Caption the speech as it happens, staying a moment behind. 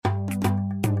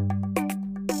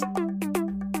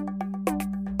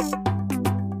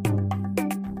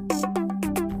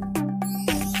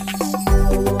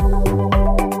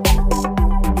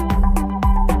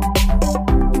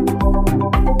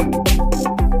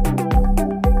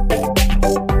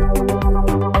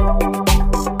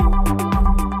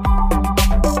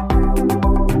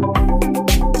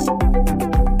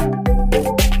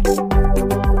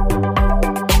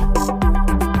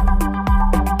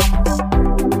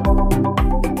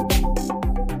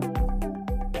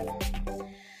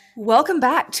Welcome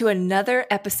back to another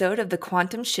episode of the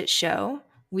Quantum Shit Show.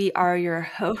 We are your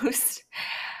hosts,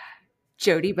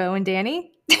 Jody, Bo, and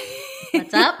Danny.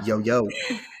 What's up? Yo.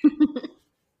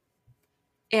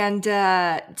 And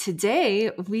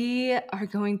today we are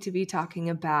going to be talking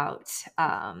about,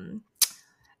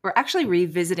 we're actually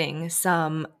revisiting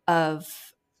some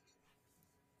of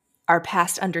our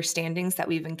past understandings that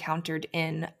we've encountered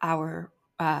in our,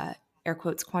 air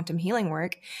quotes, quantum healing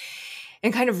work,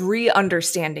 and kind of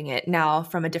re-understanding it now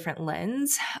from a different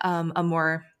lens, a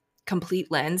more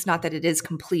complete lens. Not that it is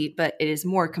complete, but it is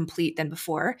more complete than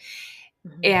before.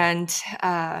 Mm-hmm. And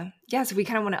so we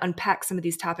kind of want to unpack some of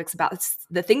these topics about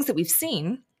the things that we've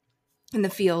seen in the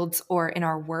fields or in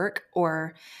our work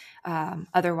or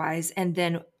otherwise, and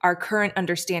then our current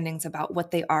understandings about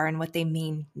what they are and what they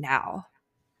mean now.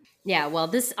 Yeah, well,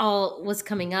 this all was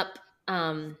coming up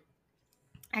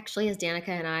actually as Danica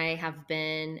and I have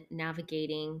been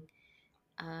navigating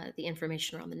the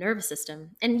information around the nervous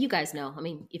system. And you guys know, I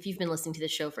mean, if you've been listening to the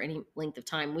show for any length of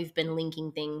time, we've been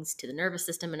linking things to the nervous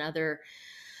system and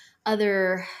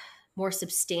other more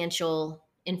substantial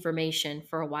information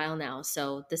for a while now.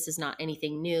 So this is not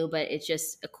anything new, but it's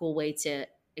just a cool way to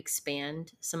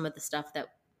expand some of the stuff that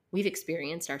we've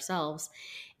experienced ourselves.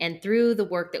 And through the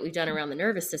work that we've done around the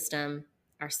nervous system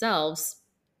ourselves,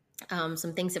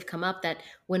 some things have come up that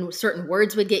when certain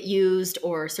words would get used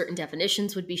or certain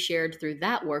definitions would be shared through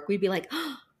that work, we'd be like,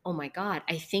 oh my God,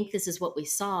 I think this is what we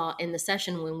saw in the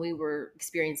session when we were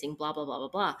experiencing blah, blah, blah, blah,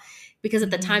 blah. Because at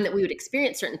the time that we would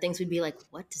experience certain things, we'd be like,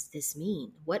 what does this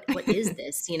mean? What is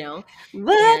this, you know?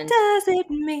 What does it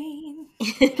mean?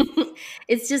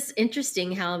 It's just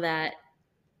interesting how that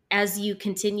as you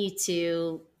continue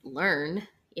to learn,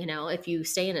 you know, if you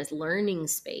stay in a learning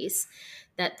space,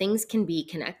 that things can be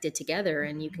connected together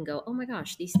and you can go, oh my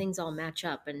gosh, these things all match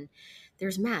up, and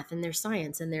there's math and there's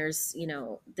science and there's, you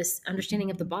know, this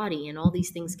understanding of the body and all these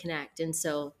things connect. And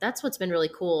so that's what's been really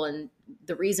cool. And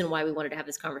the reason why we wanted to have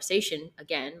this conversation,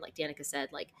 again, like Danica said,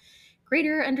 like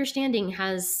greater understanding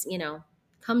has, you know,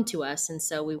 come to us. And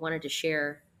so we wanted to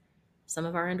share some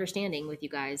of our understanding with you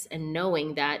guys and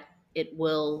knowing that it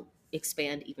will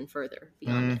expand even further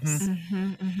beyond this.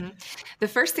 Mm-hmm, mm-hmm. The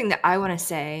first thing that I want to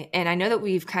say, and I know that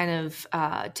we've kind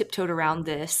of tiptoed around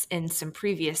this in some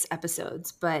previous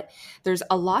episodes, but there's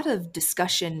a lot of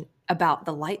discussion about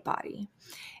the light body.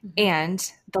 Mm-hmm.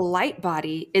 And the light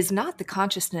body is not the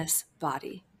consciousness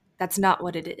body. That's not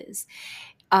what it is.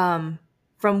 From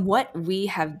what we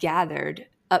have gathered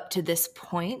up to this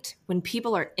point, when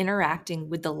people are interacting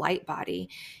with the light body,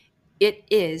 it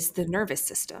is the nervous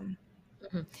system.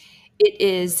 Mm-hmm. It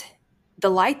is the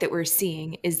light that we're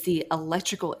seeing is the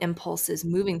electrical impulses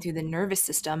moving through the nervous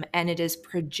system, and it is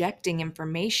projecting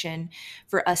information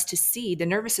for us to see. The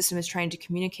nervous system is trying to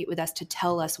communicate with us to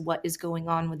tell us what is going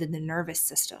on within the nervous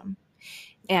system,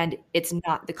 and it's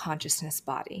not the consciousness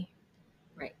body.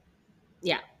 Right.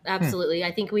 Yeah, absolutely.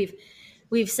 I think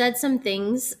we've said some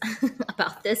things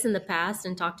about this in the past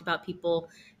and talked about people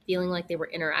feeling like they were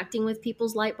interacting with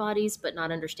people's light bodies, but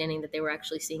not understanding that they were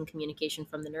actually seeing communication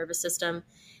from the nervous system.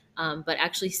 But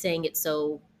actually saying it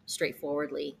so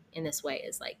straightforwardly in this way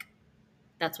is like,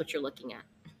 that's what you're looking at.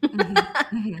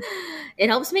 Mm-hmm. It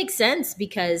helps make sense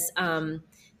because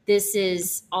this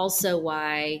is also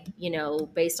why, you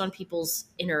know, based on people's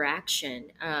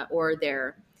interaction or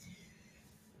their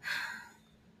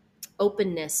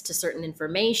openness to certain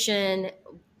information,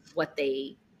 what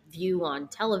they view on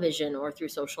television or through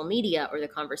social media or the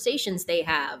conversations they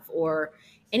have or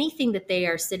anything that they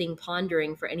are sitting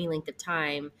pondering for any length of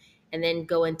time and then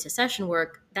go into session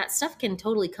work, that stuff can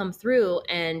totally come through.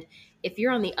 And if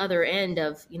you're on the other end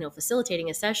of, you know, facilitating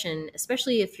a session,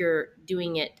 especially if you're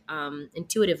doing it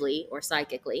intuitively or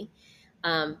psychically,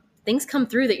 things come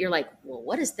through that you're like, well,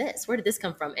 what is this? Where did this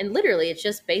come from? And literally it's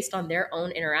just based on their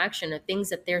own interaction of things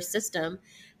that their system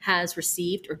has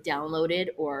received or downloaded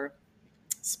or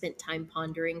spent time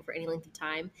pondering for any length of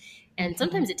time. And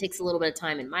sometimes it takes a little bit of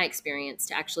time in my experience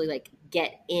to actually like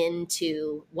get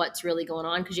into what's really going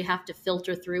on, because you have to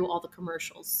filter through all the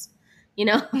commercials,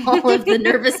 all of the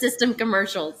nervous system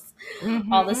commercials,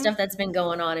 all the Mm-hmm. stuff that's been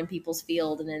going on in people's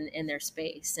field and in their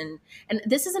space. And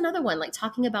this is another one, like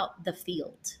talking about the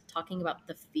field,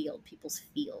 people's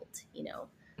field.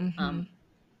 Mm-hmm. Um,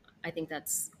 I think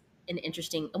that's an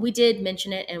interesting. We did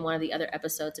mention it in one of the other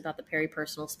episodes about the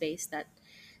peripersonal space, that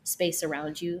space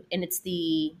around you, and it's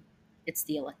the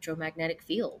electromagnetic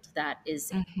field that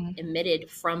is Mm-hmm. emitted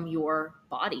from your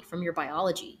body, from your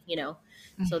biology.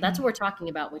 So that's what we're talking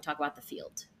about when we talk about the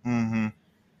field. Hmm.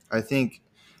 I think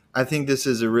this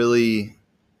is a really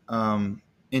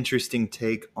interesting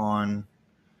take on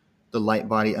the light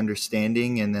body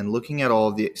understanding, and then looking at all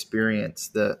of the experience,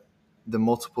 the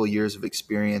multiple years of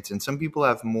experience. And some people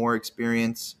have more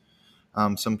experience.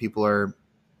 Some people are,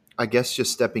 I guess,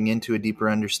 just stepping into a deeper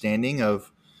understanding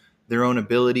of their own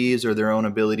abilities, or their own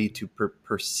ability to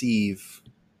perceive,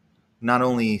 not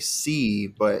only see,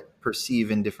 but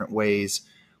perceive in different ways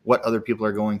what other people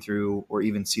are going through, or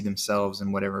even see themselves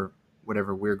in whatever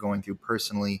we're going through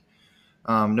personally.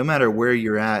 No matter where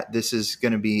you're at, this is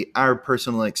going to be our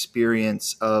personal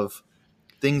experience of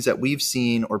things that we've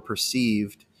seen or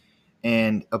perceived.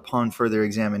 And upon further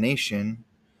examination,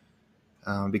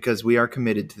 because we are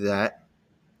committed to that,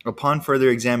 upon further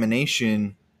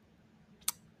examination,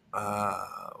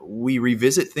 we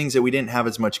revisit things that we didn't have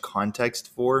as much context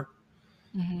for.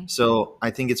 Mm-hmm. So I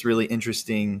think it's really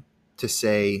interesting to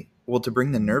say, well, to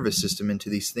bring the nervous system into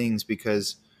these things,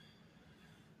 because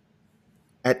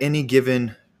at any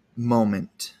given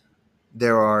moment,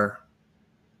 there are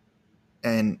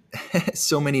and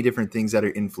so many different things that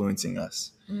are influencing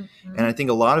us. Mm-hmm. And I think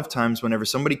a lot of times whenever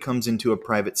somebody comes into a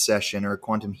private session or a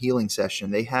quantum healing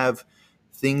session, they have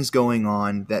things going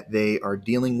on that they are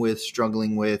dealing with,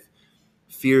 struggling with,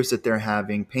 fears that they're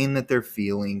having, pain that they're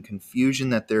feeling, confusion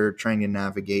that they're trying to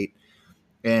navigate.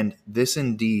 And this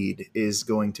indeed is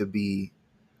going to be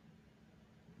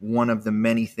one of the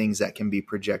many things that can be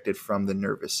projected from the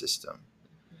nervous system.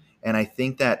 And I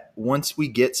think that once we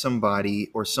get somebody,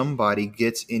 or somebody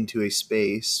gets into a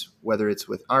space, whether it's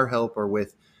with our help or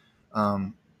with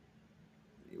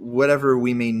whatever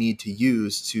we may need to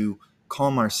use to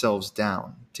calm ourselves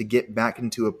down, to get back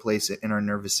into a place in our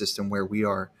nervous system where we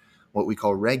are what we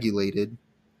call regulated,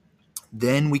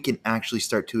 then we can actually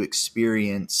start to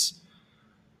experience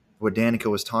what Danica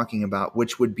was talking about,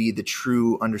 which would be the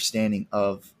true understanding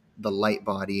of the light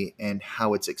body and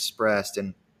how it's expressed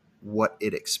and what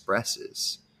it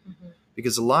expresses. Mm-hmm.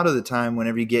 Because a lot of the time,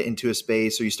 whenever you get into a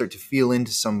space or you start to feel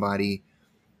into somebody,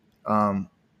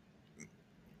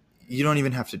 you don't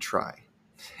even have to try.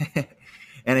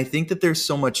 And I think that there's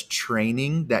so much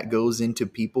training that goes into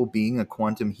people being a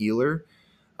quantum healer.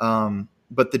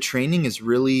 But the training is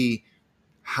really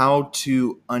how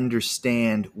to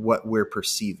understand what we're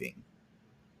perceiving,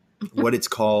 what it's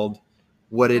called,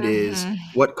 what it is,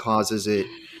 Mm-hmm. what causes it.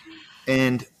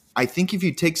 And I think if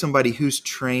you take somebody who's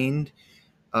trained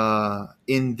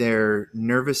in their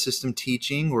nervous system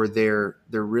teaching, or they're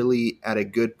really at a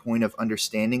good point of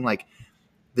understanding, like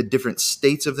the different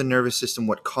states of the nervous system,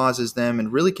 what causes them,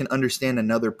 and really can understand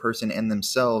another person and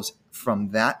themselves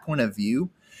from that point of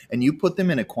view, and you put them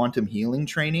in a quantum healing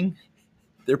training,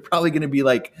 they're probably going to be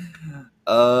like,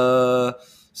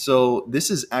 so this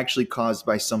is actually caused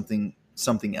by something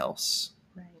else.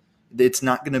 Right. It's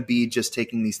not going to be just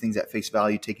taking these things at face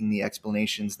value, taking the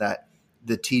explanations that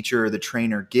the teacher or the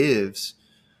trainer gives.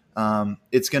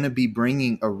 It's going to be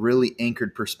bringing a really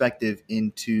anchored perspective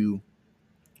into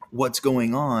what's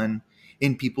going on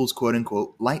in people's quote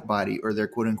unquote light body, or their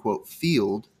quote unquote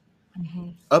field, Mm-hmm.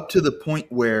 up to the point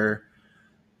where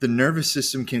the nervous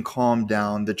system can calm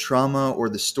down the trauma or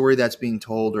the story that's being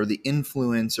told, or the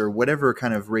influence, or whatever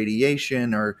kind of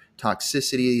radiation or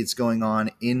toxicity is going on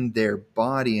in their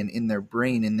body and in their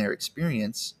brain, in their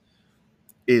experience,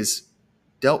 is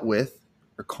dealt with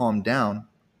or calmed down,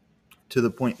 to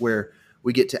the point where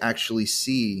we get to actually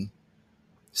see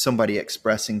somebody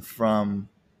expressing from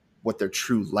what their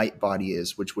true light body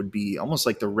is, which would be almost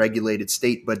like the regulated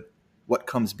state, but what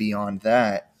comes beyond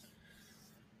that,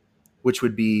 which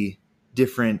would be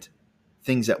different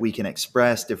things that we can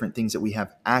express, different things that we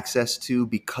have access to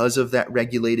because of that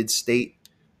regulated state.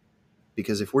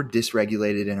 Because if we're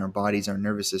dysregulated in our bodies, our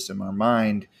nervous system, our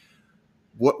mind,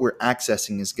 what we're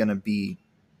accessing is going to be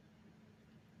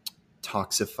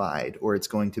toxified, or it's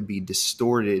going to be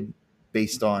distorted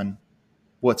based on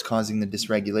what's causing the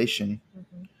dysregulation.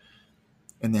 Mm-hmm.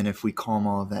 And then if we calm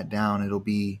all of that down, it'll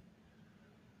be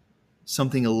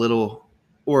something a little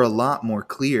or a lot more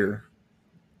clear,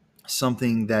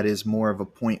 something that is more of a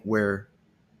point where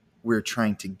we're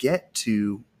trying to get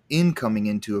to in coming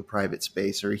into a private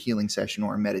space or a healing session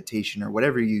or a meditation or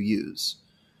whatever you use.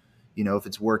 if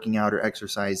it's working out or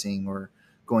exercising or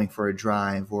going for a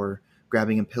drive or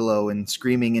grabbing a pillow and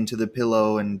screaming into the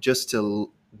pillow, and just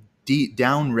to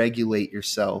down regulate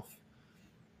yourself,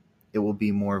 it will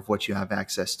be more of what you have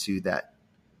access to that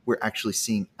we're actually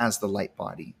seeing as the light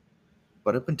body.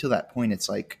 But up until that point, it's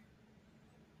like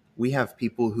we have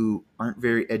people who aren't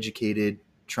very educated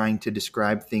trying to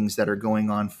describe things that are going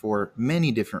on for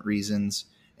many different reasons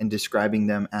and describing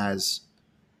them as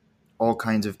all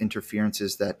kinds of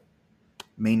interferences that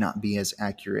may not be as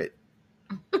accurate.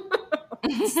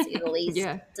 To say the least.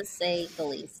 Yeah. To say the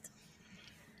least.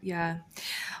 Yeah.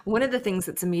 One of the things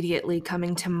that's immediately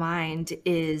coming to mind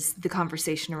is the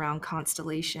conversation around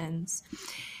constellations.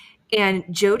 And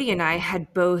Jody and I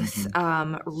had both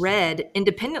read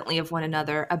independently of one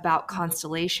another about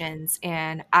constellations.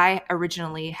 And I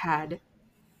originally had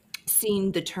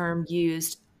seen the term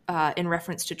used in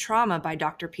reference to trauma by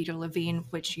Dr. Peter Levine,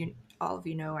 which all of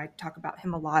you know, I talk about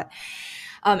him a lot.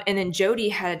 And then Jody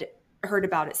had heard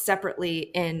about it separately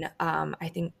in,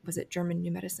 I think, was it German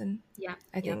New Medicine? Yeah.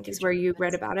 I think is where you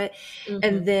read about it. Mm-hmm.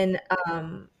 And then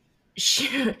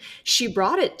she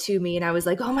brought it to me and I was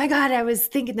like, oh my God, I was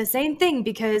thinking the same thing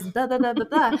because blah, blah, blah, blah,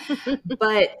 blah.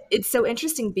 But it's so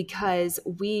interesting because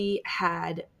we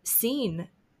had seen,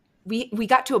 we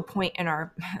got to a point in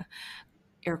our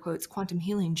air quotes quantum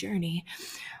healing journey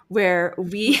where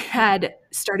we had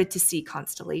started to see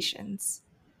constellations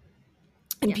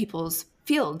in people's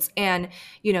fields. And,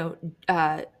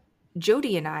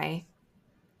 Jody and I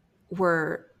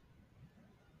were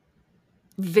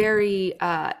very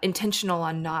intentional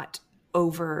on not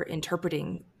over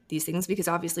interpreting these things because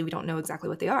obviously we don't know exactly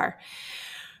what they are.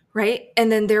 Right.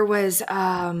 And then there was,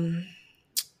 then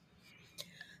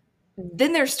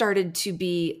there started to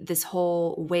be this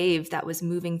whole wave that was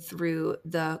moving through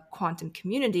the quantum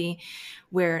community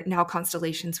where now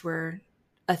constellations were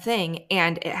a thing,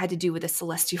 and it had to do with a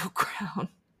celestial crown.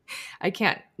 I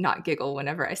can't not giggle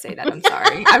whenever I say that. I'm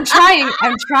sorry. I'm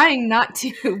trying not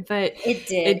to, but it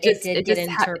did get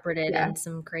interpreted in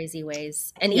some crazy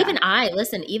ways. And even I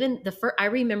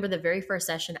remember the very first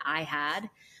session I had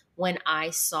when I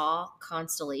saw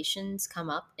constellations come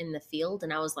up in the field,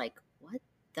 and I was like, what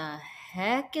the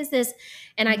heck is this?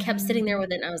 And I kept sitting there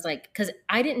with it, and I was like, because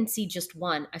I didn't see just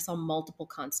one, I saw multiple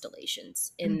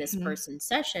constellations in this person's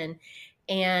session.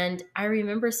 And I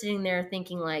remember sitting there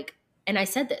thinking like, and I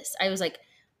said this, I was like,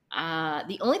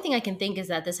 the only thing I can think is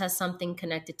that this has something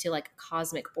connected to like a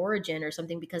cosmic origin or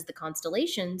something, because the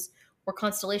constellations were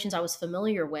constellations I was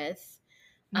familiar with.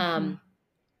 And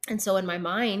so in my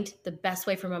mind, the best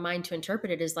way for my mind to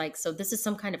interpret it is like, so this is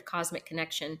some kind of cosmic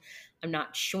connection. I'm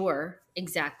not sure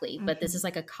exactly, but this is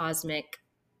like a cosmic,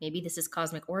 maybe this is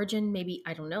cosmic origin, maybe,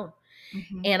 I don't know.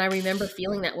 And I remember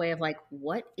feeling that way of like,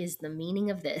 what is the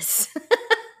meaning of this?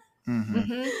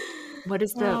 What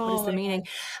is the meaning?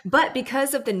 But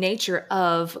because of the nature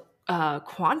of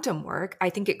quantum work, I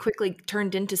think it quickly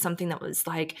turned into something that was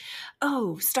like,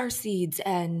 oh, star seeds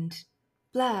and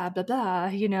blah, blah, blah,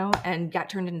 and got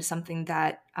turned into something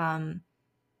that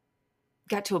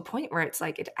got to a point where it's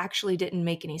like, it actually didn't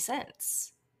make any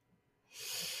sense.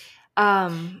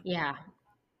 Yeah.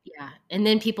 And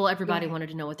then everybody wanted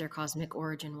to know what their cosmic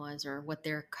origin was or what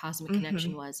their cosmic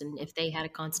connection was. And if they had a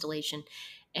constellation.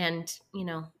 And,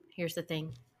 here's the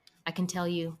thing. I can tell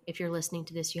you, if you're listening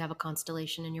to this, you have a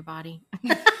constellation in your body.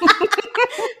 But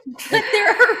there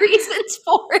are reasons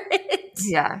for it.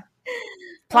 Yeah.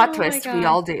 Plot twist, we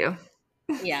all do.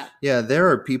 Yeah. Yeah, there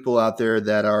are people out there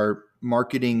that are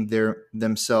marketing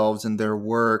themselves and their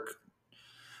work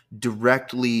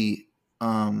directly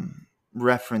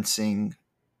referencing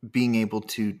being able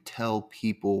to tell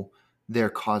people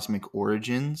their cosmic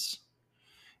origins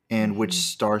and which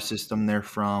star system they're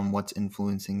from, what's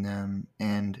influencing them,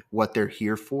 and what they're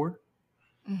here for,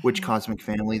 which cosmic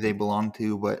family they belong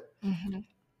to. But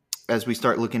as we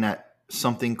start looking at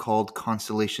something called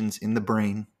constellations in the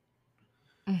brain,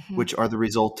 which are the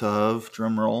result of,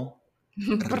 drum roll,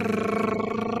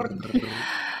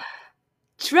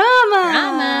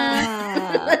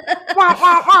 Drama.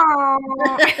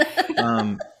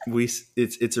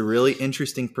 It's a really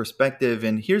interesting perspective.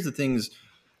 And here's the things.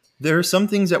 There are some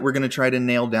things that we're going to try to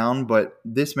nail down, but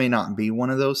this may not be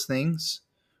one of those things.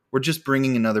 We're just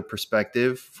bringing another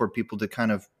perspective for people to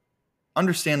kind of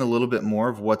understand a little bit more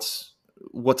of what's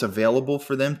available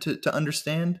for them to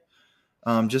understand.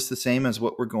 Just the same as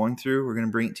what we're going through. We're going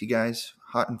to bring it to you guys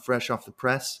hot and fresh off the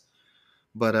press.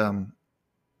 But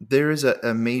there is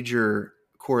a major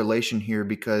correlation here,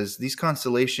 because these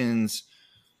constellations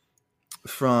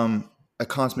from a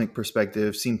cosmic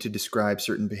perspective seem to describe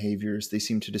certain behaviors. They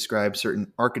seem to describe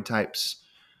certain archetypes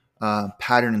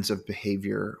patterns of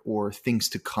behavior or things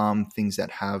to come, things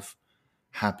that have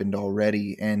happened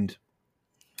already. And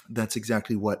that's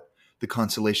exactly what the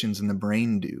constellations in the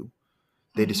brain do.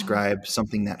 They describe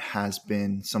something that has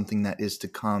been, something that is to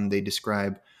come. They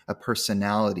describe a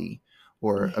personality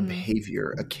or a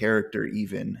behavior, a character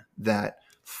even, that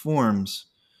forms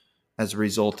as a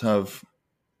result of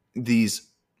these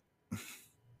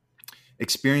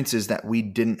experiences that we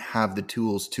didn't have the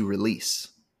tools to release.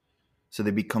 So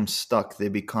they become stuck. They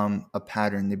become a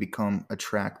pattern. They become a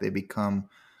track. They become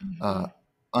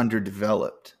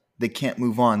underdeveloped. They can't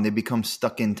move on. They become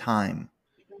stuck in time,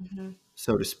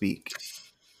 so to speak.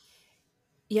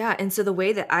 Yeah, and so the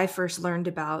way that I first learned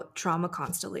about trauma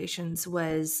constellations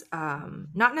was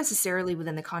not necessarily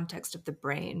within the context of the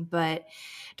brain, but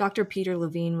Dr. Peter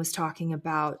Levine was talking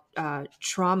about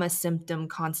trauma symptom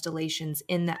constellations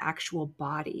in the actual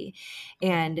body,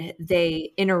 and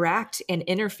they interact and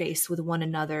interface with one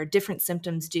another. Different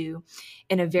symptoms do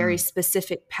in a very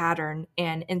specific pattern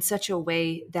and in such a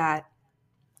way that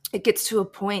it gets to a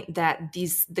point that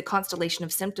the constellation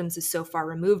of symptoms is so far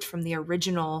removed from the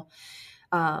original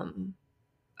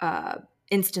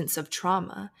instance of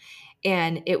trauma.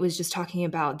 And it was just talking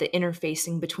about the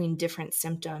interfacing between different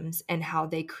symptoms and how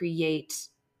they create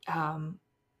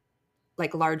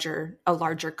like a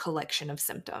larger collection of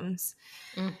symptoms.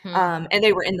 And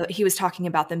they were he was talking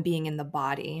about them being in the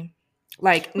body,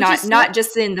 like not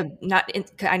just in the,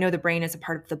 I know the brain is a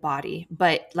part of the body,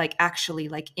 but like actually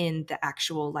like in the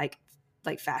actual like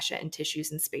fascia and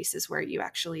tissues and spaces where you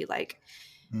actually like,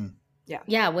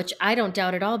 Yeah, which I don't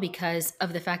doubt at all, because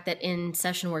of the fact that in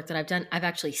session work that I've done, I've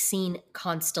actually seen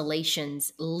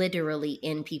constellations literally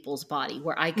in people's body,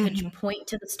 where I could point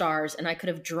to the stars and I could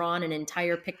have drawn an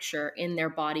entire picture in their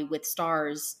body with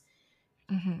stars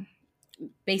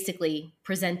basically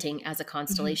presenting as a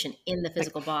constellation in the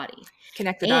physical body.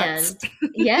 Connect the dots.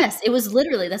 Yes, it was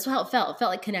literally, that's how it felt. It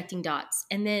felt like connecting dots.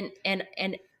 And then, and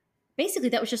basically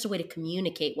that was just a way to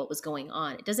communicate what was going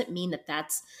on. It doesn't mean that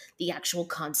that's the actual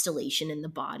constellation in the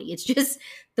body. It's just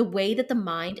the way that the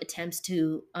mind attempts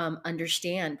to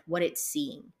understand what it's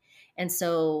seeing. And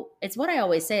so it's what I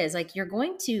always say is like, you're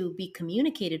going to be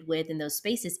communicated with in those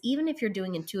spaces, even if you're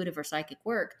doing intuitive or psychic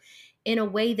work, in a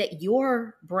way that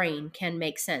your brain can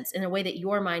make sense, in a way that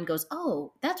your mind goes,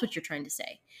 oh, that's what you're trying to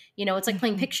say. You know, it's like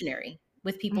playing Pictionary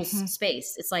with people's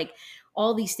space. It's like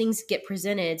all these things get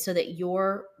presented so that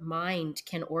your mind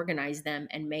can organize them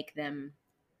and make them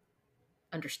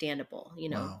understandable, you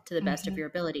know, to the best of your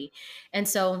ability. And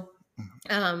so,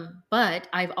 but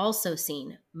I've also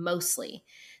seen mostly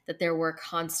that there were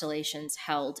constellations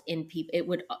held in people.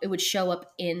 It would show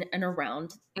up in and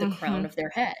around the crown of their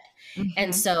head.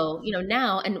 And so, you know,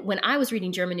 now, and when I was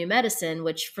reading German New Medicine,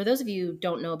 which for those of you who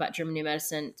don't know about German New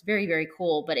Medicine, it's very, very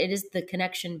cool, but it is the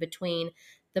connection between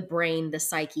the brain, the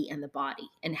psyche, and the body,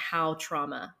 and how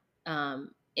trauma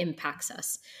impacts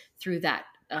us through that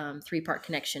three-part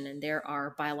connection. And there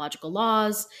are biological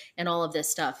laws and all of this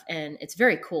stuff. And it's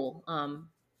very cool.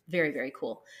 Very, very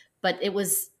cool. But it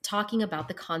was talking about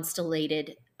the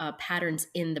constellated patterns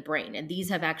in the brain. And these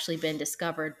have actually been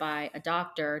discovered by a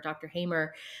doctor, Dr.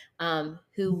 Hamer,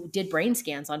 who did brain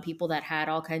scans on people that had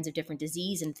all kinds of different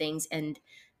disease and things. And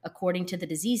according to the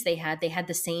disease they had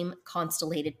the same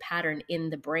constellated pattern in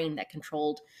the brain that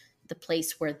controlled the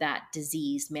place where that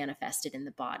disease manifested in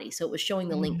the body. So it was showing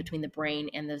the link between the brain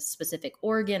and the specific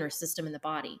organ or system in the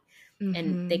body.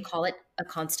 And they call it a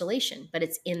constellation, but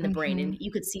it's in the brain, and you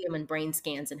could see them in brain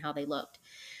scans and how they looked.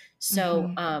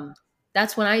 So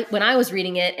that's when I was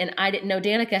reading it, and I didn't know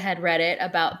Danica had read it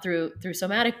about through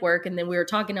somatic work. And then we were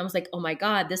talking, I was like, oh my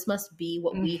God, this must be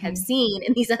what we have seen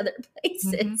in these other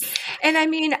places. And I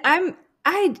mean,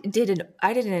 I did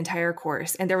an entire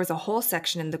course, and there was a whole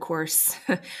section in the course,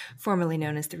 formerly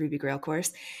known as the Ruby Grail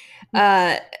course,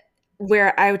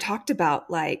 where I talked about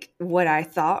like what I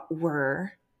thought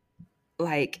were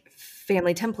like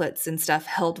family templates and stuff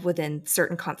held within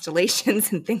certain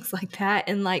constellations and things like that,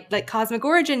 and like cosmic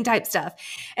origin type stuff.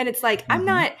 And it's like,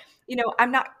 I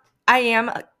am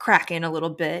cracking a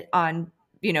little bit on,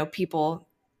 you know, people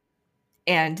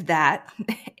and that,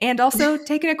 and also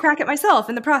taking a crack at myself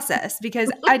in the process,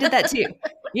 because I did that too,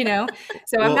 you know?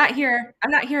 So I'm not here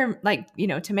like, you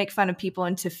know, to make fun of people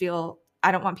and to feel,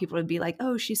 I don't want people to be like,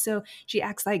 oh, she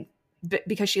acts like,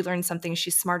 because she learned something,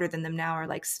 she's smarter than them now, or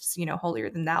like, you know, holier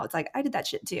than thou. It's like, I did that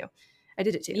shit too. I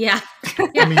did it too. Yeah.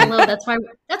 Yeah. Hello.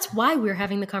 That's why we're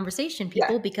having the conversation,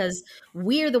 people, because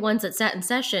we're the ones that sat in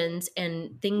sessions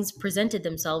and things presented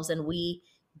themselves and we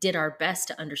did our best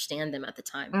to understand them at the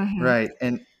time. Right.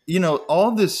 And, you know,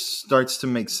 all this starts to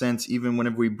make sense even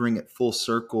whenever we bring it full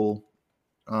circle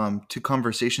to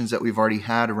conversations that we've already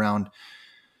had around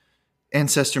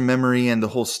ancestor memory and the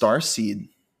whole starseed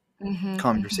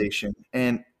conversation.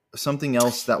 And something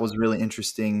else that was really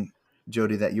interesting,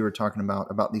 Jody, that you were talking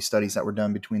about these studies that were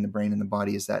done between the brain and the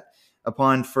body, is that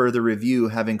upon further review,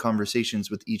 having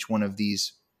conversations with each one of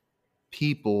these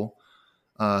people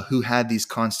who had these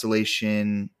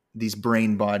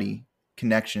brain body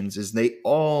connections, is they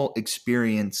all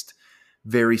experienced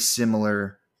very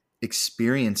similar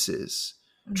experiences,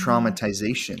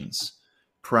 traumatizations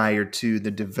prior to the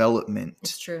development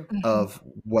It's true. of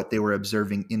what they were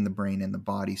observing in the brain and the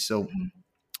body. So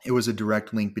it was a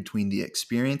direct link between the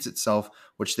experience itself,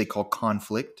 which they call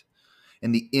conflict,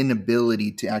 and the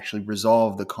inability to actually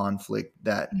resolve the conflict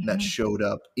that showed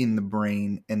up in the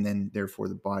brain and then therefore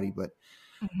the body. But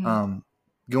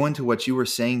going to what you were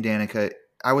saying, Danica,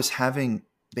 I was having,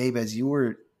 babe, as you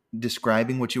were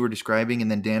describing what you were describing, and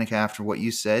then Danica, after what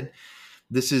you said,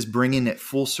 this is bringing it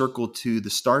full circle to the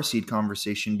starseed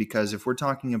conversation, because if we're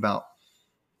talking about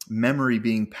memory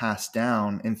being passed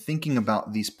down and thinking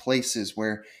about these places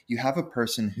where you have a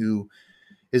person who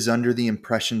is under the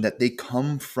impression that they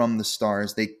come from the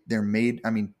stars, they're made,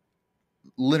 I mean,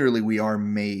 literally we are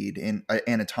made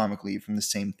anatomically from the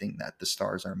same thing that the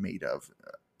stars are made of,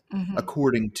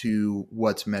 according to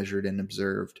what's measured and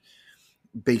observed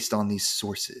based on these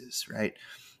sources, right?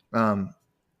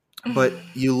 But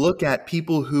you look at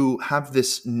people who have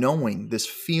this knowing, this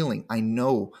feeling, I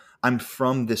know I'm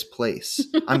from this place.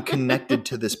 I'm connected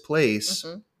to this place.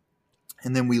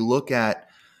 And then we look at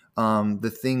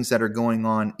the things that are going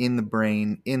on in the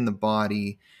brain, in the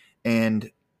body,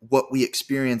 and what we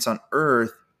experience on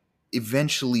Earth,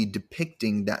 eventually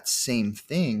depicting that same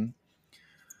thing.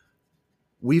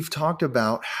 We've talked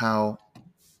about how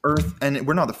Earth, and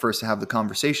we're not the first to have the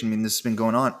conversation. I mean, this has been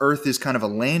going on. Earth is kind of a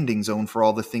landing zone for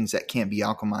all the things that can't be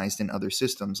alchemized in other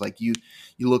systems. Like you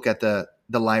look at the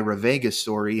Lyra Vega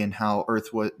story and how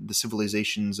Earth was, the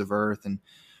civilizations of Earth and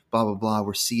blah, blah, blah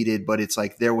were seeded. But it's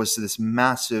like there was this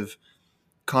massive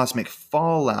cosmic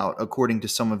fallout, according to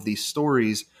some of these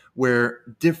stories, where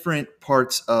different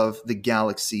parts of the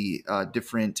galaxy,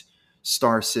 different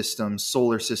star systems,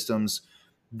 solar systems,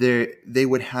 they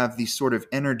would have these sort of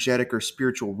energetic or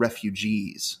spiritual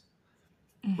refugees,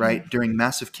 right? During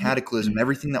massive cataclysm,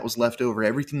 everything that was left over,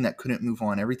 everything that couldn't move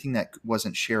on, everything that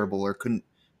wasn't shareable or couldn't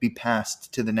be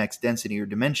passed to the next density or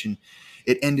dimension,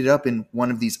 it ended up in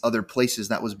one of these other places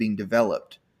that was being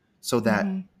developed. So that,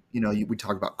 we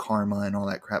talk about karma and all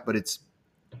that crap, but it's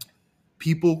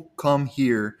people come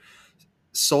here,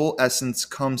 soul essence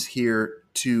comes here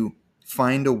to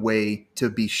find a way to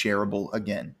be shareable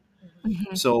again.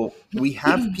 So we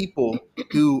have people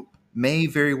who may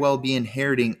very well be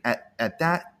inheriting at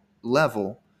that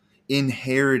level,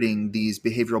 inheriting these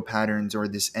behavioral patterns or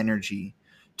this energy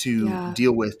to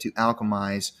deal with, to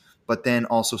alchemize, but then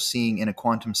also seeing in a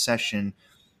quantum session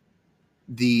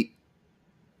the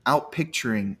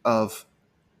outpicturing of,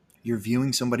 you're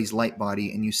viewing somebody's light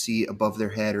body and you see above their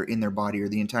head or in their body or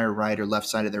the entire right or left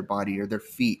side of their body or their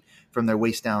feet from their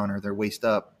waist down or their waist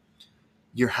up.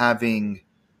 You're having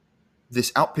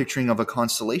this outpicturing of a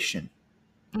constellation,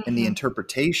 and the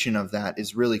interpretation of that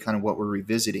is really kind of what we're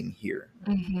revisiting here,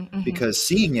 because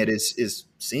seeing it is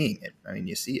seeing it. I mean,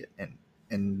 you see it,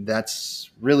 and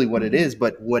that's really what it is.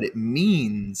 But what it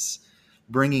means,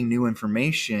 bringing new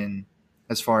information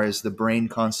as far as the brain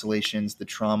constellations, the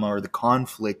trauma or the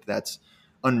conflict that's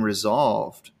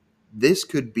unresolved, this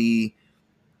could be,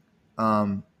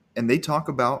 and they talk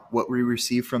about what we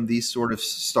receive from these sort of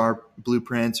star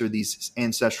blueprints or these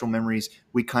ancestral memories.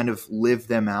 We kind of live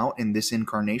them out in this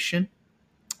incarnation,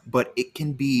 but it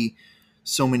can be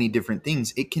so many different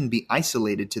things. It can be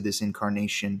isolated to this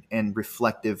incarnation and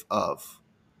reflective of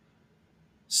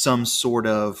some sort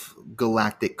of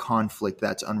galactic conflict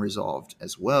that's unresolved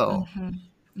as well.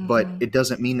 But it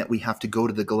doesn't mean that we have to go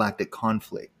to the galactic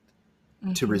conflict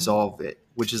to resolve it,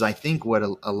 which is, I think, what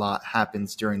a lot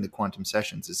happens during the quantum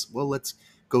sessions is, well, let's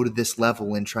go to this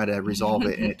level and try to resolve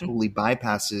it. And it totally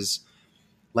bypasses,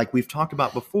 like we've talked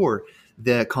about before,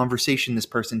 the conversation this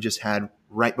person just had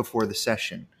right before the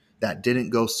session that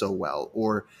didn't go so well,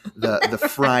 or the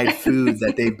fried food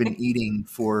that they've been eating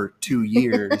for 2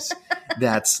 years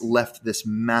that's left this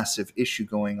massive issue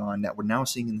going on that we're now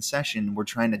seeing in the session. We're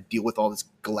trying to deal with all this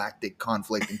galactic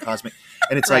conflict and cosmic,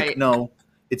 and it's like, no,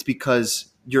 it's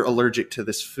because you're allergic to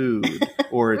this food,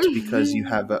 or it's because you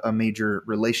have a major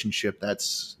relationship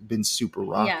that's been super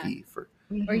rocky for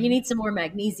or you need some more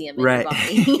magnesium in Right. your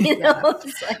body. You know?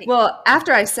 It's like, Well,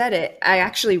 after I said it, I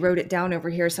actually wrote it down over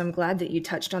here. So I'm glad that you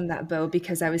touched on that, Bo,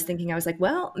 because I was thinking, I was like,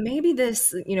 well, maybe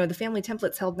this, the family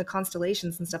templates held in the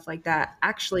constellations and stuff like that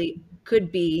actually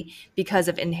could be because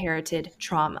of inherited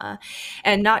trauma,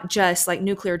 and not just like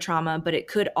nuclear trauma, but it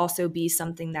could also be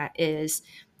something that is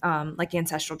like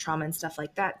ancestral trauma and stuff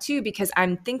like that too, because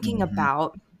I'm thinking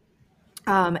about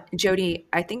Jody,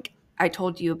 I think I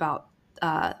told you about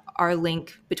our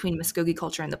link between Muskogee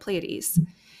culture and the Pleiades.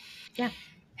 yeah.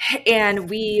 And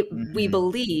we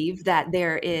believe that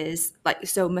there is, like,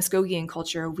 so Muskogean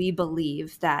culture, we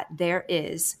believe that there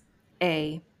is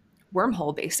a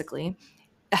wormhole, basically,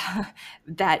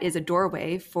 that is a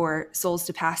doorway for souls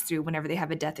to pass through whenever they have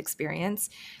a death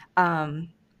experience in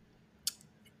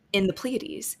the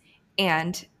Pleiades.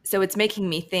 And so it's making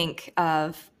me think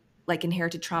of like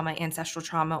inherited trauma, ancestral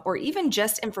trauma, or even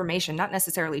just information, not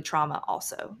necessarily trauma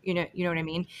also, you know what I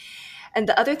mean? And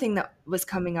the other thing that was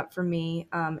coming up for me,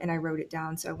 and I wrote it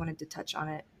down, so I wanted to touch on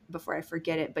it before I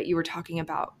forget it, but you were talking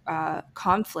about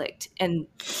conflict, and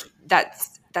is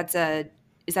that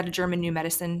a German New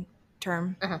Medicine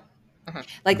term? Uh-huh. Uh-huh.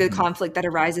 Like the conflict that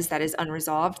arises that is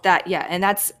unresolved, and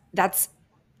that's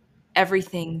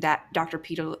everything that Dr.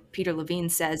 Peter Levine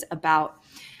says about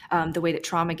the way that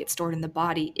trauma gets stored in the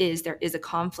body. Is there is a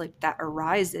conflict that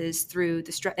arises through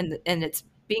the stress, and it's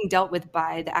being dealt with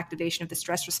by the activation of the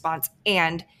stress response,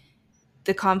 and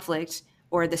the conflict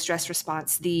or the stress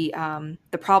response, the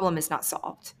problem is not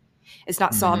solved. It's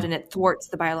not solved, and it thwarts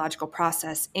the biological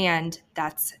process, and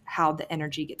that's how the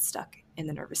energy gets stuck in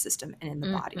the nervous system and in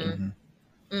the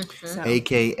body. So,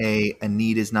 AKA a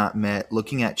need is not met.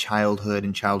 Looking at childhood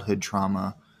and childhood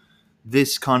trauma,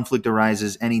 this conflict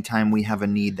arises anytime we have a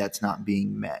need that's not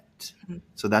being met.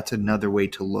 So that's another way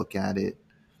to look at it.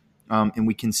 And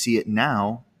we can see it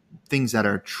now. Things that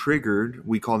are triggered,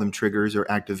 we call them triggers or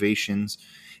activations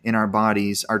in our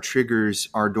bodies. Our triggers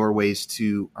are doorways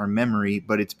to our memory,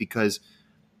 but it's because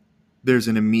there's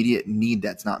an immediate need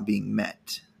that's not being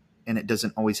met. And it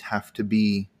doesn't always have to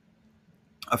be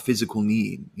a physical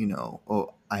need,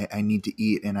 oh, I need to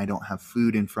eat and I don't have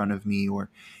food in front of me. Or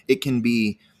it can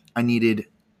be, I needed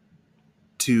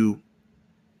to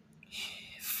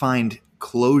find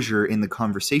closure in the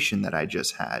conversation that I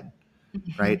just had,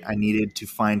 right? I needed to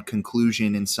find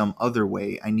conclusion in some other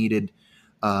way. I needed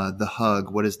the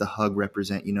hug. What does the hug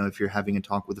represent? If you're having a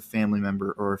talk with a family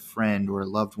member or a friend or a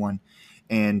loved one,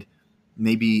 and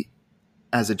maybe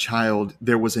as a child,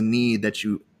 there was a need that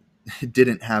you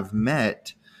didn't have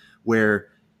met, where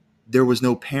there was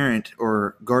no parent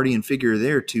or guardian figure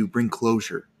there to bring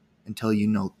closure and tell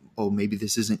oh, maybe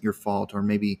this isn't your fault, or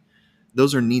maybe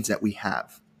those are needs that we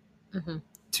have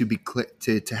to be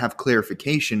to have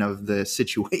clarification of the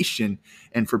situation,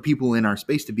 and for people in our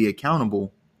space to be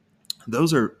accountable.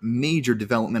 Those are major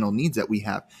developmental needs that we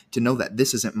have, to know that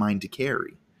this isn't mine to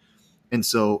carry. And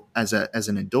so as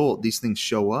an adult, these things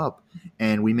show up,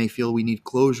 and we may feel we need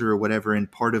closure or whatever.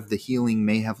 And part of the healing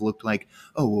may have looked like,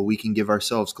 oh, well, we can give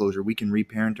ourselves closure. We can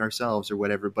reparent ourselves or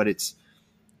whatever. But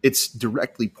it's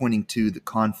directly pointing to the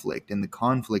conflict. And the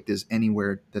conflict is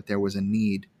anywhere that there was a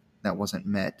need that wasn't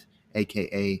met,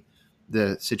 AKA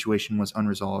the situation was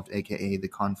unresolved, AKA the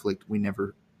conflict, we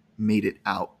never made it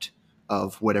out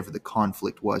of whatever the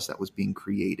conflict was that was being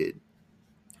created.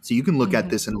 So you can look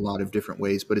at this in a lot of different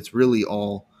ways, but it's really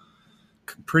all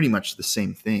pretty much the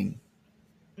same thing.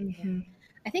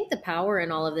 I think the power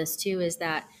in all of this too is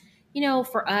that,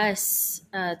 for us,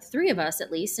 three of us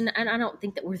at least, and I don't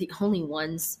think that we're the only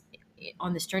ones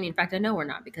on this journey. In fact, I know we're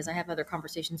not, because I have other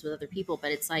conversations with other people,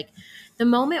 but it's like the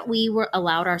moment we were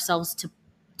allowed ourselves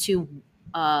to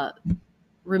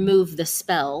remove the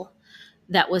spell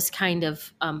that was kind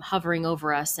of hovering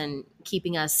over us and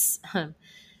keeping us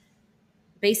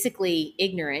basically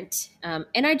ignorant. And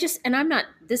I'm not,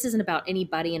 this isn't about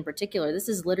anybody in particular. This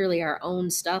is literally our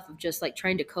own stuff of just like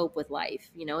trying to cope with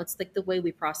life. It's like the way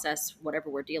we process whatever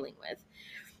we're dealing with.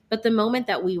 But the moment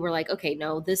that we were like, okay,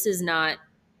 no, this is not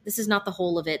the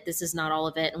whole of it. This is not all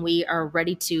of it. And we are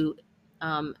ready to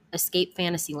escape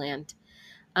Fantasyland.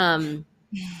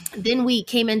 Then we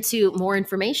came into more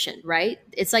information, right?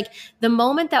 It's like the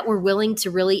moment that we're willing to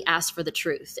really ask for the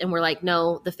truth, and we're like,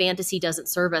 no, the fantasy doesn't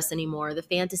serve us anymore. The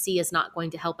fantasy is not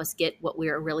going to help us get what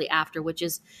we're really after, which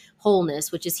is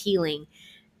wholeness, which is healing.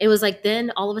 It was like,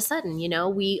 then all of a sudden,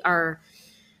 we are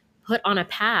put on a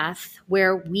path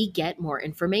where we get more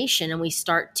information, and we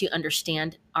start to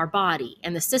understand our body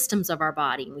and the systems of our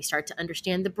body. And we start to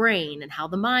understand the brain and how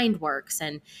the mind works.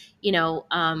 And,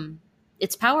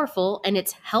 it's powerful and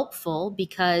it's helpful,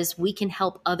 because we can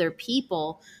help other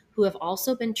people who have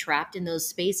also been trapped in those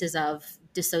spaces of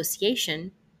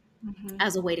dissociation Mhm.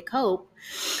 as a way to cope,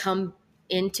 come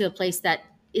into a place that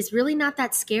is really not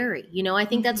that scary. I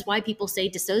think that's why people say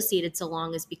dissociated so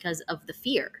long, is because of the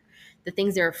fear, the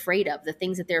things they're afraid of, the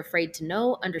things that they're afraid to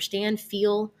know, understand,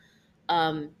 feel.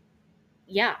 Having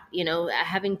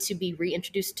to be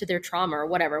reintroduced to their trauma or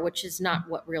whatever, which is not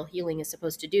what real healing is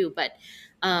supposed to do. But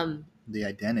the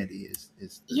identity is the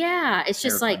yeah, it's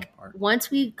just terrifying like part.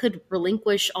 once we could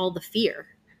relinquish all the fear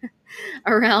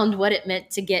around what it meant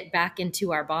to get back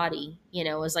into our body,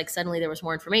 it was like suddenly there was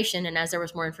more information. And as there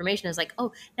was more information, I was like,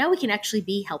 oh, now we can actually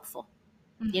be helpful,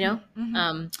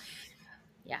 Mhm.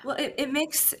 Yeah. Well, it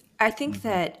makes, I think Mhm.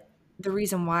 that the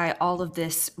reason why all of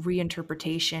this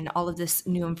reinterpretation, all of this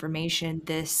new information,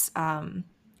 this,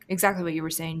 exactly what you were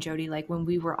saying, Jody, like when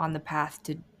we were on the path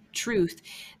to truth,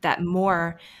 that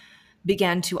more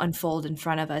began to unfold in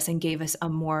front of us and gave us a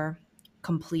more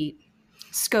complete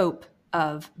scope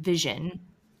of vision.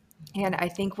 And I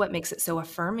think what makes it so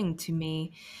affirming to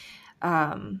me,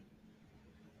 um,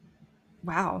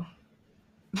 wow,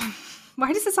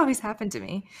 why does this always happen to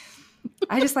me?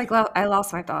 I just like, I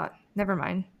lost my thought. Never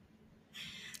mind.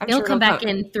 I'm It'll sure come it'll back come.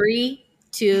 in 3,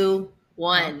 2,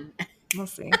 Well, 1. we'll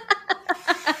see.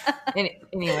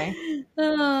 Anyway.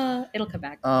 It'll come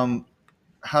back.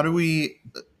 How do we?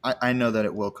 I know that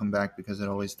it will come back because it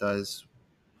always does.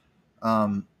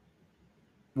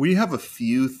 We have a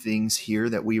few things here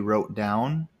that we wrote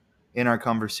down in our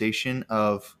conversation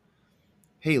of,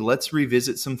 hey, let's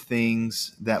revisit some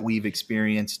things that we've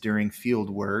experienced during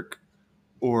field work,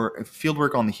 or field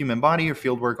work on the human body, or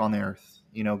field work on the earth,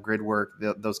 grid work,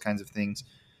 those kinds of things,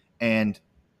 and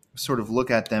sort of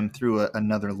look at them through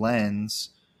another lens,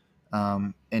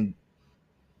 and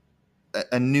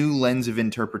a new lens of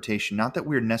interpretation. Not that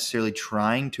we're necessarily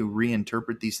trying to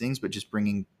reinterpret these things, but just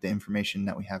bringing the information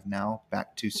that we have now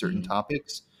back to certain Mhm.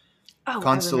 topics. Oh, I remember what I was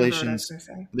Constellations. going to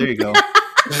say. There you go.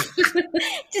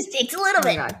 Just takes a little Oh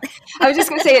my bit. God. I was just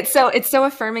going to say it's so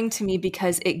affirming to me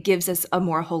because it gives us a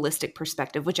more holistic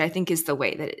perspective, which I think is the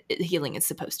way that healing is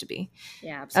supposed to be.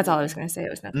 Yeah, absolutely. That's all I was going to say. It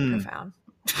was nothing profound.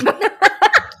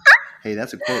 Hey,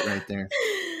 that's a quote right there.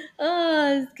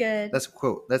 Oh, that's good. That's a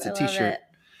quote. That's a I love t-shirt. it.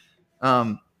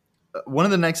 One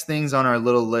of the next things on our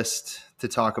little list to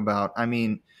talk about, I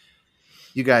mean,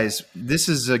 you guys, this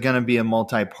is going to be a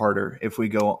multi-parter if we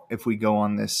go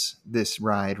on this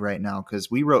ride right now,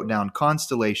 because we wrote down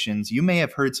constellations. You may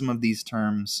have heard some of these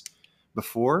terms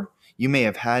before. You may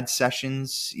have had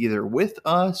sessions either with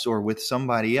us or with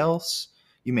somebody else.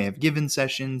 You may have given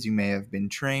sessions. You may have been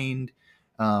trained.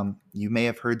 You may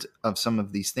have heard of some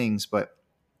of these things, but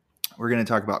we're going to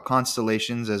talk about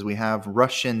constellations, as we have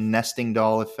Russian nesting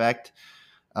doll effect,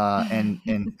 and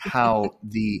how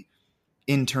the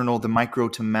internal, the micro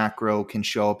to macro, can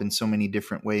show up in so many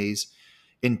different ways.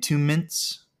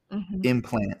 Entombments, Mhm.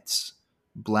 implants,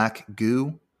 black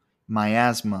goo,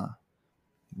 miasma.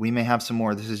 We may have some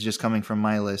more. This is just coming from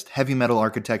my list. Heavy metal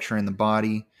architecture in the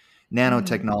body,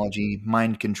 nanotechnology,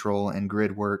 mind control, and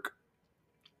grid work.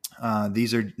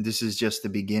 This is just the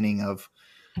beginning of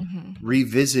Mhm.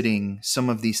 revisiting some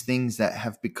of these things that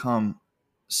have become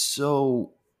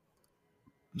so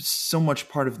much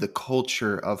part of the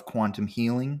culture of quantum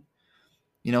healing.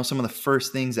 Some of the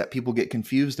first things that people get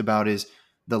confused about is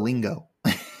the lingo.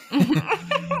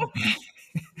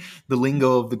 The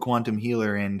lingo of the quantum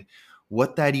healer and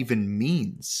what that even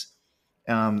means.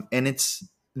 And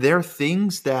there are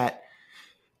things that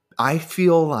I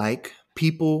feel like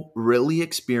people really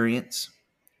experience.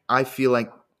 I feel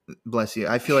like, bless you,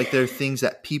 I feel like there are things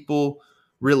that people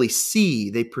really see,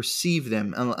 they perceive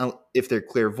them. If they're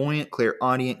clairvoyant,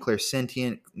 clairaudient,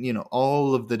 clairsentient,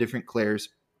 all of the different clairs,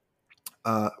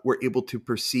 we're able to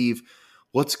perceive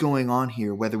what's going on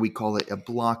here, whether we call it a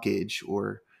blockage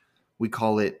or we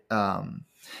call it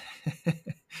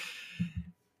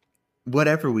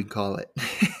whatever we call it.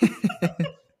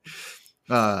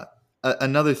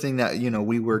 Another thing that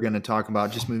we were going to talk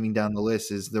about, just moving down the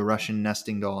list, is the Russian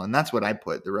nesting doll, and that's what I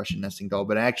put, the Russian nesting doll.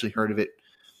 But I actually heard it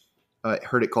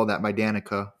called that by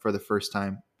Danica for the first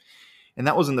time, and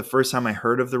that wasn't the first time I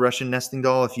heard of the Russian nesting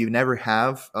doll. If you never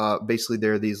have, basically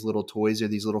there are these little toys or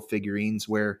these little figurines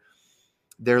where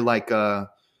they're like a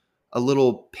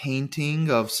little painting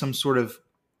of some sort of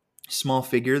small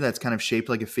figure that's kind of shaped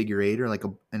like a figure eight or like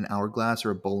an hourglass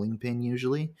or a bowling pin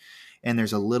usually. And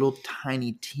there's a little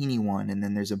tiny teeny one, and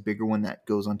then there's a bigger one that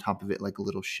goes on top of it like a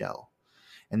little shell.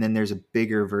 And then there's a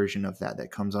bigger version of that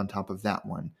comes on top of that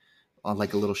one,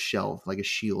 like a little shell, like a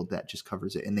shield that just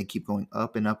covers it. And they keep going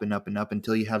up and up and up and up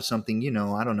until you have something,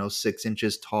 I don't know, 6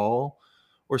 inches tall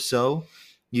or so.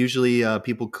 Usually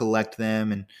people collect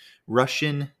them and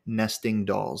Russian nesting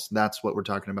dolls. That's what we're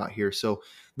talking about here. So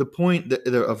the point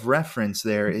of reference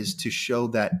there is to show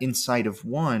that inside of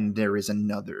one, there is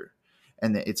another.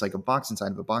 And it's like a box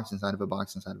inside of a box inside of a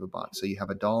box inside of a box. So you have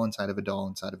a doll inside of a doll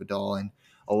inside of a doll. And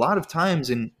a lot of times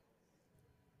in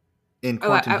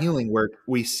quantum healing work,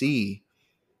 we see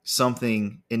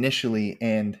something initially,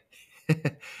 and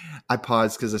I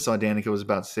paused because I saw Danica was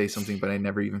about to say something, but I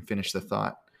never even finished the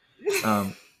thought.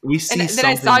 We see and then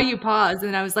I saw you pause,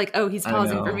 and I was like, oh, he's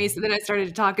pausing for me. So then I started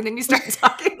to talk, and then you started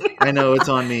talking. I know, it's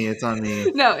on me. It's on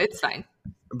me. No, it's fine.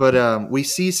 But we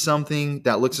see something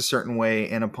that looks a certain way,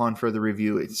 and upon further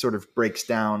review, it sort of breaks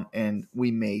down, and we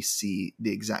may see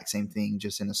the exact same thing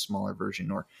just in a smaller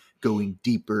version, or going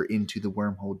deeper into the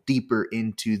wormhole, deeper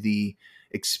into the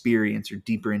experience, or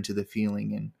deeper into the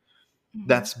feeling. And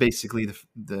that's basically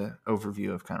the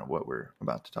overview of kind of what we're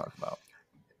about to talk about.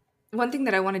 One thing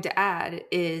that I wanted to add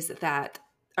is that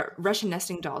Russian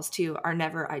nesting dolls too are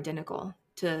never identical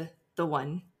to the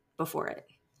one before it.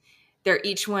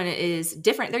 Each one is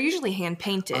different. They're usually hand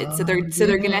painted, so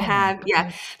they're gonna have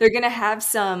they're gonna have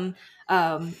some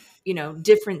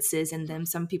differences in them.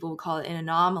 Some people would call it an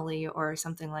anomaly or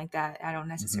something like that. I don't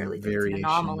necessarily think it's an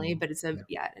anomaly, but it's a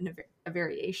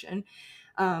variation.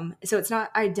 So it's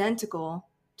not identical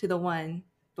to the one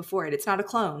before it. It's not a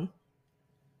clone.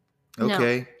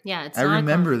 Okay. No. Yeah, I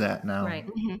remember that now. Right.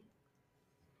 Mm-hmm.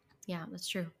 Yeah, that's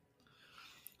true.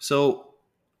 So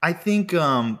I think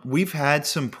we've had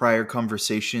some prior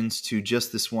conversations to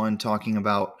just this one, talking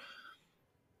about,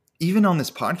 even on this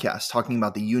podcast, talking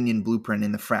about the Jungian blueprint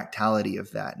and the fractality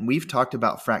of that. And we've talked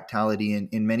about fractality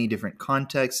in many different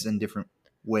contexts and different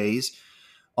ways,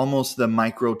 almost the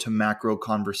micro to macro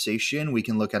conversation. We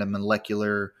can look at a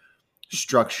molecular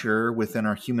structure within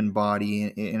our human body,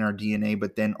 in our DNA,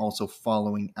 but then also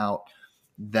following out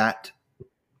that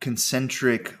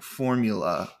concentric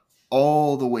formula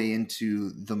all the way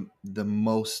into the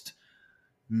most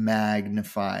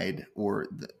magnified, or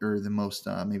the most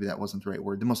maybe that wasn't the right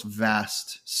word, the most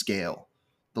vast scale,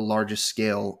 the largest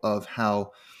scale of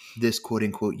how this quote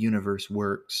unquote universe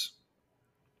works.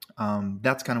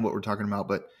 That's kind of what we're talking about.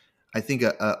 But I think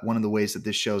one of the ways that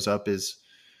this shows up is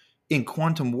in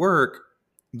quantum work.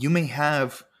 You may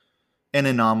have an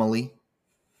anomaly,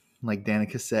 like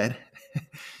Danica said.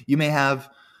 You may have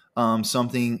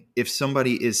something, if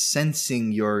somebody is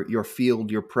sensing your field,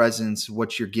 your presence,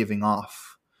 what you're giving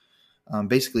off,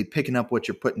 basically picking up what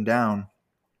you're putting down,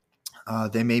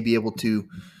 they may be able to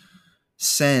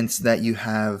sense that you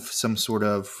have some sort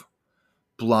of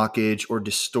blockage or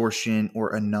distortion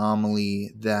or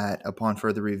anomaly that upon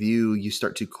further review, you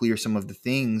start to clear some of the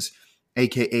things,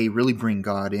 aka really bring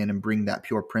God in and bring that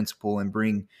pure principle and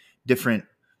bring different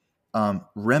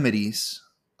remedies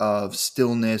of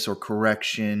stillness or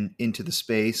correction into the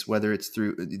space, whether it's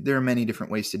through, there are many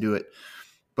different ways to do it,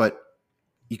 but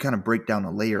you kind of break down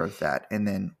a layer of that. And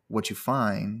then what you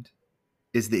find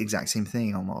is the exact same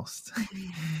thing almost,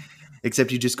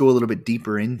 except you just go a little bit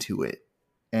deeper into it.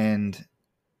 And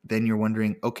then you're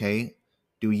wondering, okay,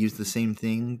 do we use the same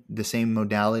thing, the same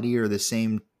modality, or the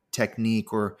same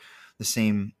technique, or the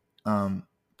same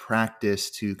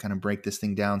practice to kind of break this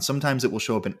thing down? Sometimes it will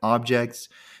show up in objects.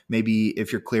 Maybe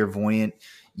if you're clairvoyant,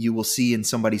 you will see in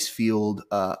somebody's field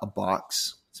a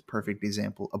box. It's a perfect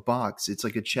example. A box. It's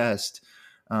like a chest.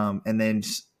 And then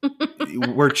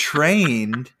we're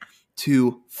trained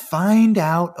to find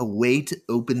out a way to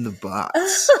open the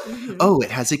box. Oh,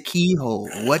 it has a keyhole.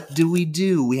 What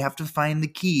do? We have to find the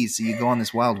key. So you go on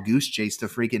this wild goose chase to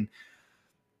freaking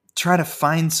try to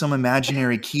find some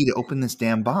imaginary key to open this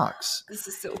damn box. This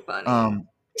is so funny.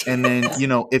 And then,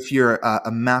 if you're a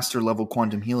master level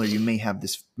quantum healer, you may have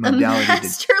this modality.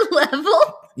 Master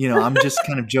level? I'm just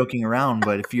kind of joking around,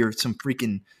 but if you're some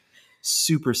freaking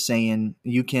Super Saiyan,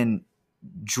 you can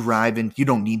drive in. You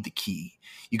don't need the key.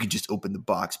 You can just open the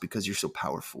box because you're so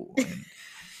powerful. And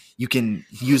you can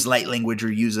use light language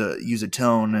or use a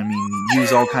tone. I mean,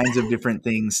 use all kinds of different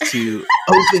things to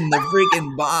open the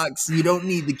freaking box. You don't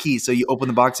need the key. So you open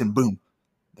the box and boom,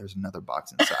 there's another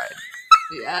box inside.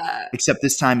 Yeah. Except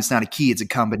this time it's not a key, it's a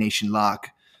combination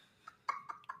lock.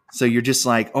 So you're just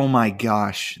like, oh my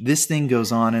gosh, this thing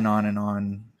goes on and on and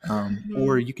on.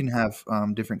 Or you can have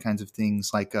different kinds of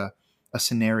things like a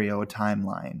scenario, a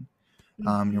timeline.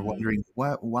 You're wondering,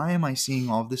 why am I seeing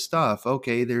all of this stuff?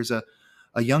 Okay, there's a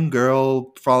young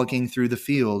girl frolicking through the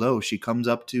field. Oh, she comes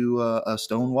up to a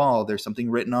stone wall. There's something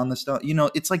written on the stone.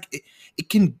 It's like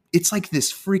it's like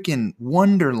this freaking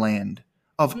wonderland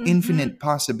of infinite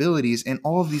possibilities, and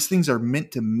all of these things are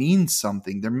meant to mean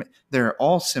something. They're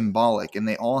all symbolic, and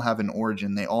they all have an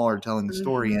origin. They all are telling the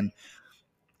story, and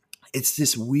it's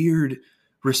this weird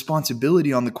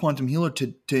responsibility on the quantum healer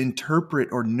to interpret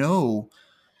or know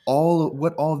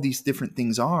what all of these different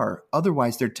things are.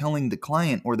 Otherwise, they're telling the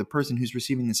client or the person who's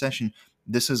receiving the session,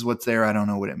 this is what's there. I don't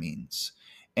know what it means.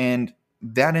 And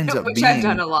that ends up Which I've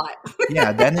done a lot.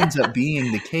 yeah, that ends up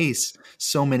being the case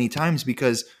so many times,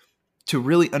 because to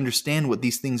really understand what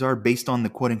these things are based on the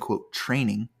quote unquote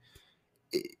training,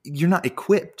 you're not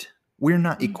equipped. We're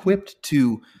not equipped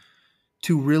to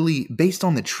really, based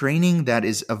on the training that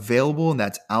is available and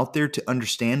that's out there, to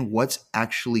understand what's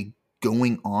actually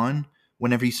going on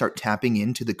whenever you start tapping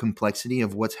into the complexity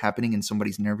of what's happening in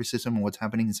somebody's nervous system and what's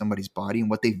happening in somebody's body and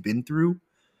what they've been through.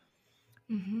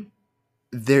 Mm-hmm.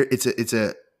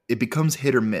 It becomes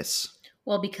hit or miss.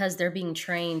 Well, because they're being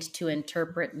trained to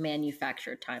interpret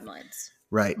manufactured timelines.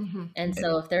 Right. Mm-hmm. And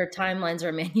so if their timelines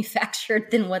are manufactured,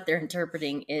 then what they're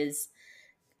interpreting is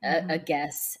a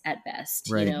guess at best.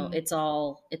 Right. You know, it's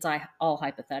all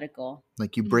hypothetical.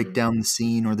 Like you break down the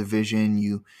scene or the vision,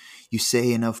 you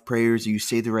say enough prayers, you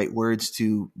say the right words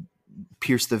to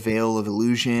pierce the veil of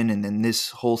illusion, and then this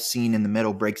whole scene in the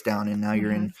middle breaks down, and now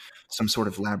you're in some sort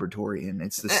of laboratory, and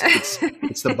it's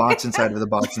the box inside of the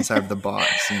box inside of the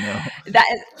box, you know. That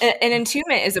an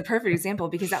Entombment is a perfect example,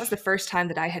 because that was the first time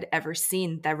that I had ever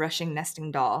seen the rushing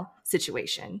nesting doll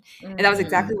situation, and that was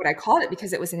exactly what I called it,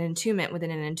 because it was an entombment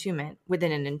within an entombment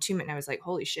within an entombment. And I was like,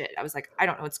 holy shit! I was like, I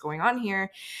don't know what's going on here.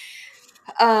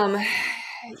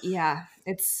 Yeah,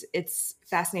 it's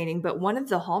fascinating. But one of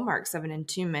the hallmarks of an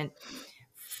entombment,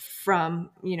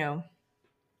 from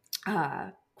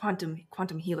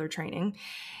quantum healer training,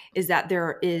 is that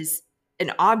there is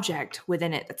an object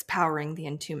within it that's powering the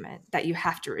entombment that you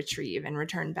have to retrieve and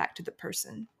return back to the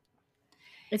person.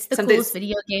 It's the coolest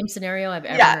video game scenario I've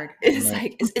ever heard.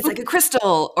 It's like a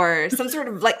crystal or some sort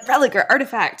of like relic or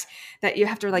artifact that you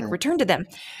have to like return to them.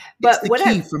 But it's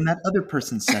the key from that other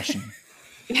person's session.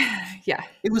 Yeah.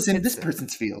 It was in this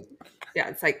person's field. Yeah,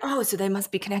 it's like, oh, so they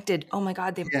must be connected. Oh my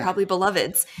God, they're probably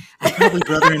beloveds. They're probably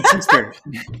brother and sister.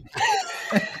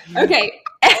 Okay.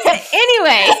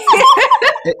 Anyway.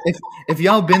 if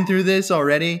y'all been through this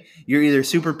already, you're either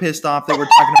super pissed off that we're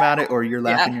talking about it, or you're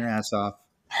laughing your ass off.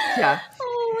 Yeah.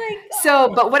 Oh my God.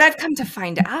 So, but what I've come to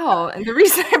find out, and the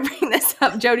reason I bring this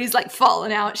up, Jody's like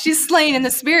falling out. She's slain in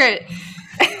the spirit.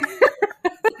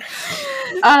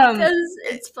 Because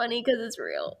it's funny, because it's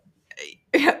real.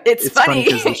 It's funny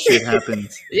because this shit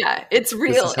happens. Yeah, it's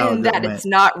real in that it's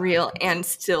not real, and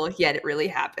still yet it really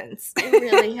happens. It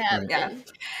really happened. Yeah.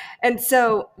 And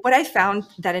so what I found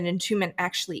that an entombment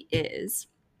actually is,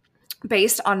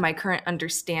 based on my current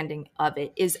understanding of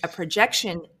it, is a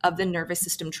projection of the nervous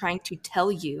system trying to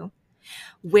tell you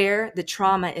where the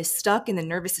trauma is stuck in the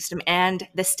nervous system and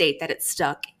the state that it's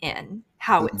stuck in,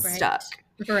 how it's stuck.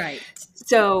 Right.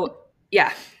 So,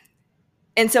 yeah.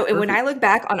 And so when I look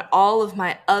back on all of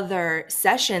my other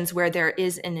sessions where there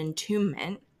is an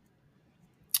entombment,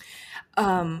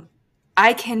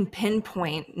 I can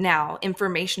pinpoint now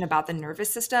information about the nervous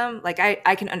system. Like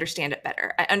I can understand it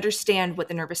better. I understand what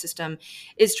the nervous system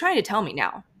is trying to tell me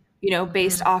now,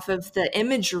 based off of the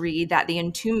imagery that the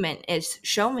entombment is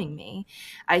showing me.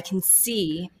 I can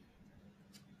see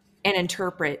and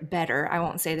interpret better. I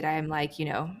won't say that I am like,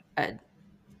 a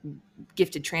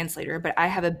gifted translator, but I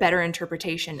have a better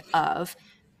interpretation of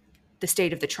the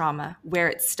state of the trauma, where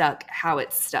it's stuck, how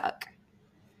it's stuck.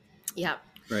 Yeah.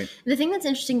 Right. The thing that's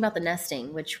interesting about the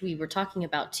nesting, which we were talking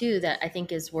about too, that I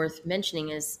think is worth mentioning,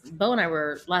 is Bo and I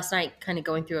were last night kind of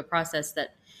going through a process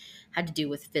that had to do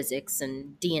with physics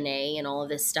and DNA and all of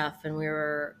this stuff. And we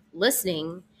were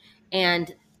listening,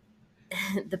 and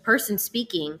the person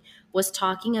speaking was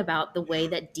talking about the way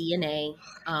that DNA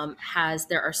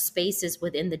there are spaces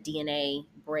within the DNA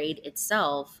braid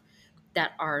itself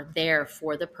that are there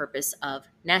for the purpose of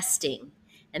nesting.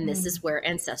 And this is where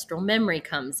ancestral memory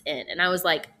comes in. And I was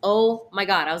like, oh my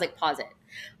God. I was like, pause it.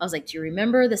 I was like, do you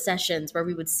remember the sessions where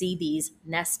we would see these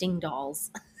nesting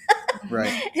dolls?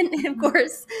 Right. And of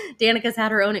course, Danica's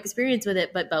had her own experience with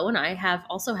it, but Bo and I have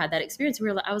also had that experience.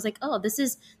 I was like, oh, this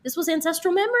was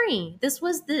ancestral memory. This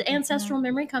was the ancestral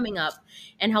memory coming up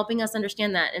and helping us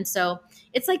understand that. And so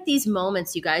it's like these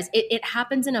moments, you guys, it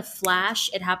happens in a flash.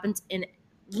 It happens in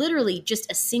literally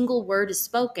just a single word is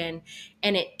spoken,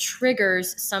 and it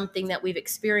triggers something that we've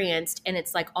experienced. And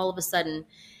it's like, all of a sudden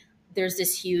there's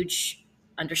this huge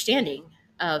understanding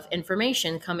of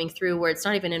information coming through, where it's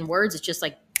not even in words. It's just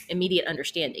like immediate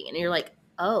understanding. And you're like,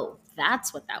 oh,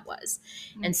 that's what that was.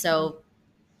 And so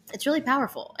it's really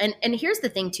powerful. And here's the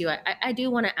thing too, I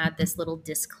do want to add this little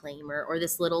disclaimer, or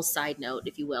this little side note,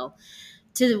 if you will,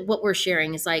 to what we're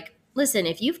sharing. Is like, listen,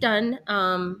 if you've done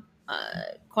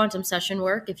quantum session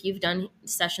work, if you've done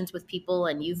sessions with people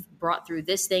and you've brought through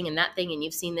this thing and that thing, and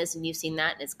you've seen this and you've seen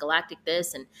that, and it's galactic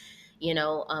this, and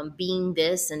being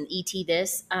this and ET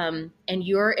this, and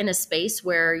you're in a space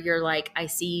where you're like, I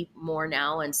see more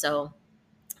now, and so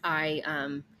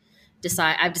I've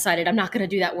decided I'm not going to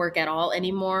do that work at all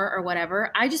anymore or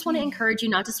whatever. I just want to encourage you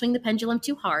not to swing the pendulum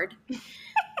too hard,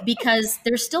 because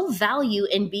there's still value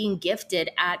in being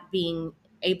gifted at being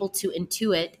able to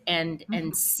intuit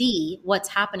and see what's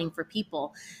happening for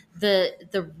people.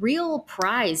 The real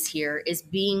prize here is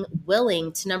being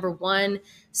willing to, number one,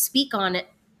 speak on it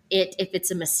if it's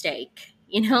a mistake,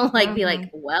 like be like,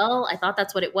 well, I thought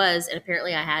that's what it was, and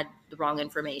apparently I had the wrong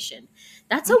information.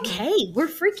 That's okay. We're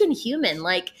freaking human.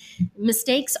 Like,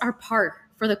 mistakes are part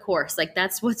for the course. Like,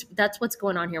 that's what's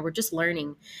going on here. We're just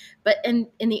learning. But in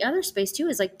the other space too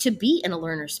is like to be in a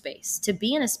learner space, to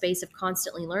be in a space of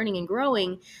constantly learning and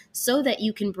growing, so that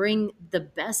you can bring the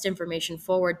best information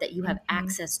forward that you have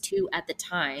access to at the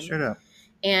time. Shut up.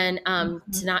 And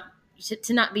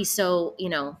to not be so,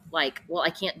 like, well, I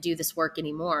can't do this work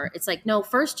anymore. It's like, no,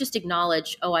 first just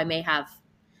acknowledge, oh, I may have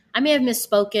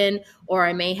misspoken, or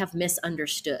I may have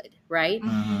misunderstood. Right.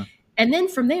 And then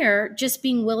from there, just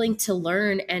being willing to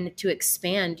learn and to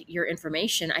expand your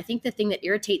information. I think the thing that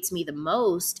irritates me the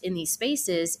most in these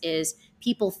spaces is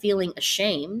people feeling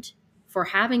ashamed for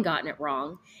having gotten it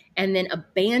wrong and then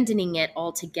abandoning it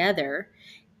altogether,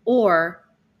 or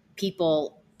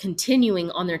people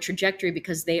continuing on their trajectory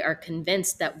because they are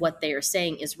convinced that what they are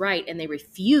saying is right, and they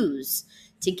refuse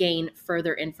to gain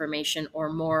further information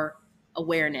or more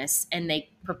awareness, and they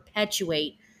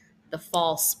perpetuate the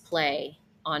false play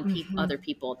on other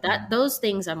people. Those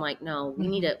things, I'm like, no, we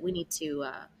need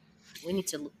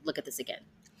to look at this again.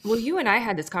 Well, you and I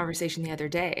had this conversation the other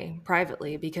day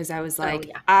privately, because I was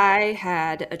like, I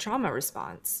had a trauma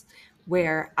response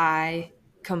where I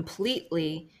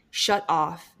completely shut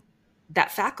off that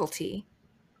faculty,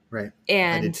 right?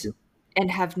 And I did too.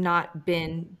 And have not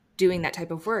been doing that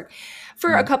type of work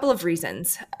for a couple of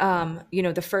reasons.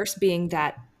 The first being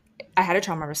that I had a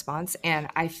trauma response and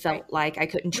I felt like I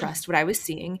couldn't trust what I was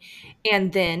seeing.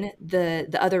 And then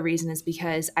the other reason is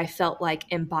because I felt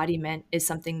like embodiment is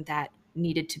something that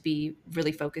needed to be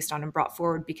really focused on and brought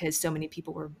forward, because so many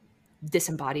people were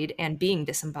disembodied and being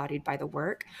disembodied by the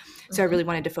work. So I really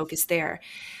wanted to focus there.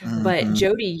 But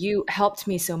Jody, you helped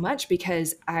me so much,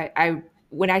 because I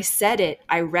when I said it,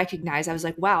 I recognized, I was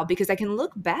like, wow, because I can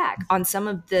look back on some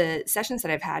of the sessions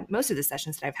that I've had, most of the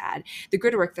sessions that I've had, the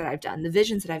grid work that I've done, the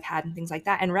visions that I've had and things like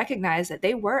that, and recognize that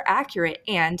they were accurate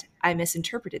and I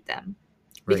misinterpreted them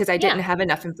because I didn't have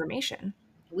enough information.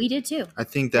 We did too. I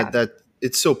think that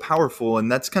it's so powerful.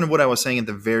 And that's kind of what I was saying at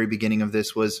the very beginning of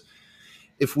this was,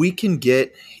 if we can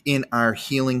get in our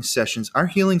healing sessions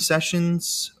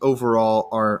overall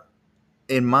are,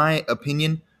 in my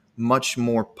opinion, much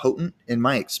more potent, in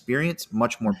my experience,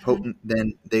 much more potent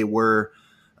than they were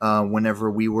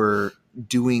whenever we were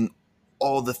doing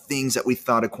all the things that we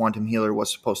thought a quantum healer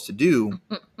was supposed to do.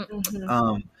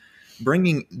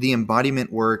 Bringing the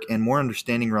embodiment work and more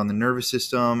understanding around the nervous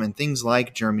system and things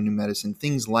like German new medicine,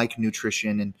 things like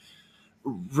nutrition, and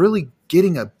really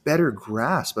getting a better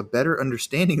grasp, a better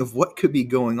understanding of what could be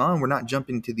going on. We're not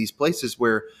jumping to these places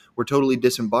where we're totally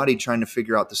disembodied trying to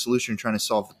figure out the solution, trying to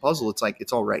solve the puzzle. It's like,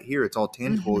 it's all right here. It's all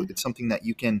tangible. It's something that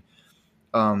you can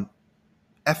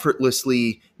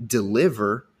effortlessly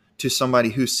deliver to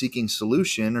somebody who's seeking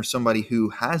solution, or somebody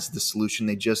who has the solution.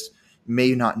 They just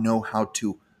may not know how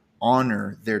to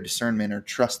honor their discernment or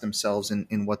trust themselves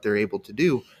in what they're able to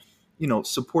do.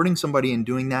 Supporting somebody in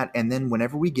doing that. And then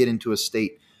whenever we get into a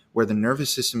state where the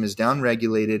nervous system is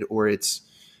downregulated, or it's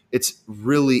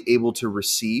really able to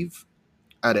receive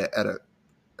at a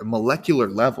molecular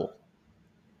level.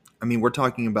 I mean, we're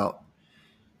talking about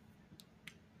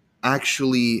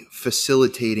actually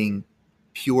facilitating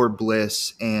pure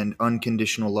bliss and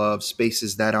unconditional love,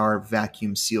 spaces that are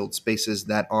vacuum sealed, spaces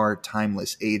that are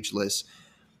timeless, ageless.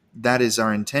 That is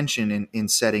our intention in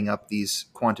setting up these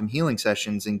quantum healing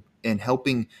sessions and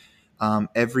helping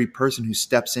every person who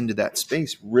steps into that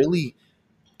space really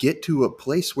get to a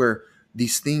place where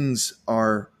these things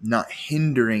are not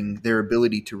hindering their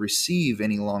ability to receive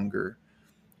any longer.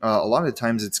 A lot of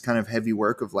times it's kind of heavy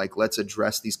work of like, let's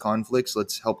address these conflicts,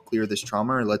 let's help clear this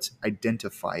trauma, or let's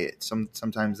identify it.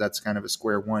 Sometimes that's kind of a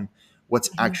square one, what's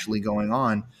actually going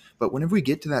on. But whenever we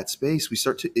get to that space,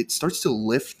 it starts to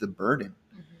lift the burden.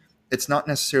 It's not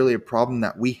necessarily a problem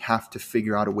that we have to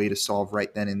figure out a way to solve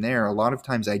right then and there. A lot of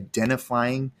times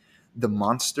identifying the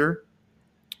monster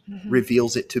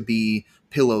reveals it to be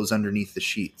pillows underneath the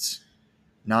sheets.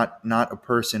 not a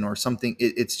person or something.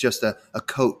 It's just a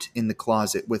coat in the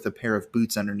closet with a pair of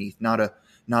boots underneath, not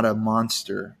a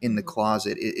monster in the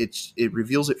closet. It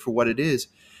reveals it for what it is.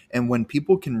 And when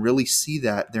people can really see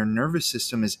that, their nervous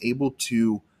system is able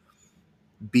to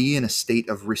be in a state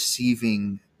of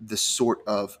receiving the sort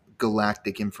of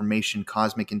galactic information,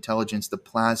 cosmic intelligence, the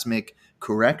plasmic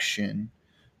correction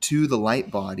to the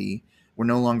light body. We're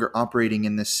no longer operating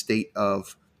in this state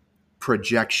of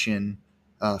projection,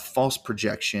 false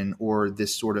projection, or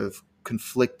this sort of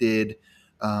conflicted,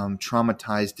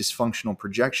 traumatized, dysfunctional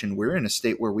projection. We're in a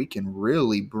state where we can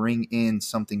really bring in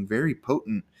something very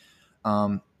potent,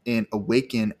 and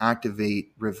awaken,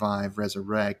 activate, revive,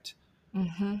 resurrect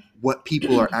what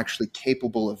people are actually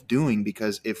capable of doing.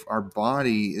 Because if our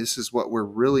body, this is what we're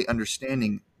really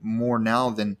understanding more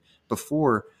now than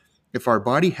before, if our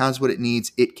body has what it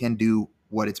needs, it can do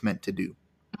what it's meant to do.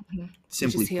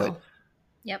 Simply put.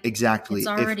 Yep. Exactly. It's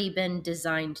already been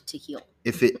designed to heal.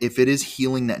 If it is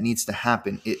healing that needs to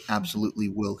happen, it absolutely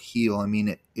will heal. I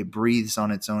mean, it breathes on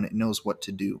its own. It knows what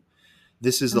to do.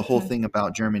 This is the whole thing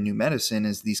about German New Medicine,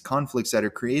 is these conflicts that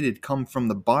are created come from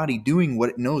the body doing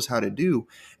what it knows how to do,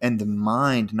 and the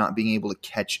mind not being able to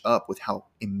catch up with how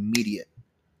immediate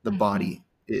the body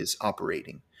is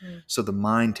operating. So the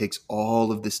mind takes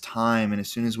all of this time, and as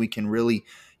soon as we can really,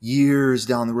 years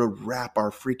down the road, wrap our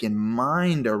freaking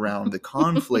mind around the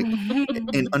conflict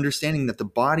and understanding that the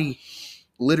body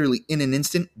literally in an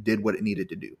instant did what it needed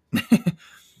to do.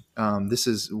 This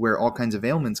is where all kinds of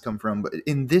ailments come from. But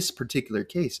in this particular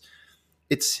case,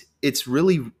 it's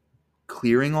really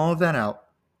clearing all of that out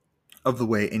of the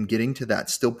way and getting to that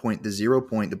still point, the 0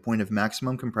 point, the point of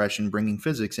maximum compression, bringing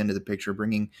physics into the picture,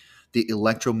 bringing the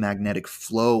electromagnetic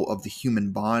flow of the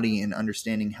human body, and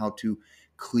understanding how to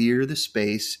clear the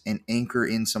space and anchor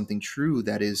in something true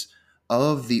that is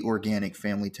of the organic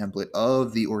family template,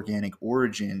 of the organic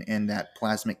origin, and that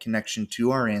plasmic connection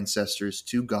to our ancestors,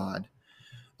 to God,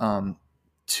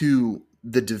 to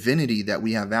the divinity that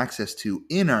we have access to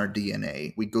in our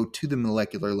DNA. We go to the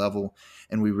molecular level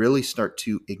and we really start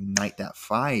to ignite that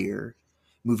fire,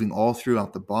 moving all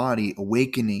throughout the body,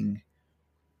 awakening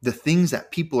the things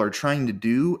that people are trying to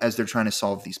do as they're trying to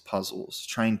solve these puzzles,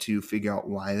 trying to figure out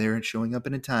why they're showing up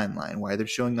in a timeline, why they're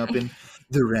showing up in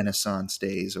the Renaissance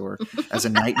days, or as a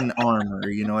knight in armor,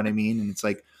 you know what I mean? And it's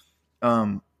like,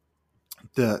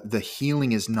 the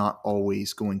healing is not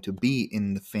always going to be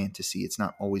in the fantasy. It's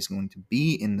not always going to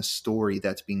be in the story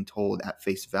that's being told at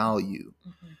face value.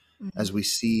 As we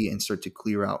see and start to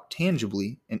clear out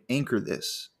tangibly and anchor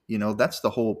this, that's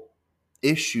the whole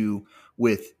issue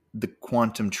with the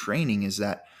quantum training, is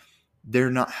that they're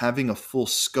not having a full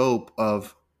scope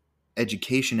of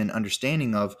education and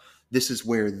understanding of, this is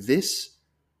where this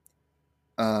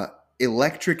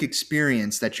electric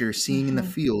experience that you're seeing in the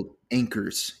field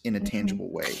anchors in a tangible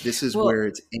way. This is where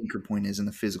its anchor point is in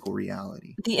the physical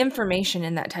reality. The information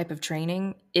in that type of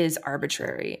training is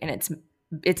arbitrary, and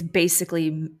it's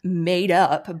basically made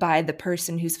up by the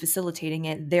person who's facilitating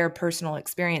it, their personal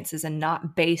experiences, and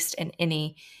not based in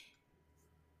any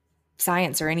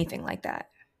science or anything like that.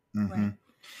 Right.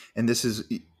 And this is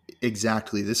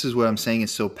what I'm saying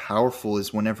is so powerful,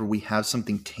 is whenever we have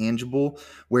something tangible,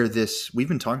 where we've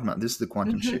been talking about, this is the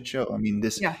quantum shit show. I mean,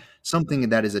 something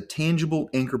that is a tangible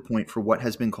anchor point for what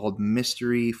has been called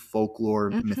mystery,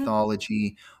 folklore,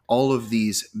 mythology, all of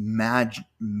these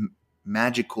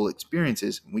magical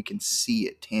experiences. We can see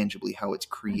it tangibly, how it's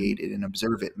created, and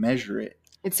observe it, measure it.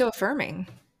 It's so affirming.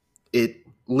 It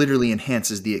literally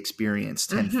enhances the experience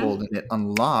tenfold, and it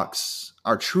unlocks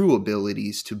our true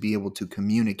abilities to be able to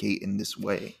communicate in this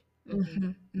way.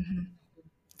 And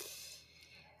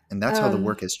that's how the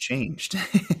work has changed.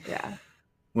 Yeah.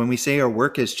 When we say our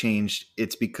work has changed,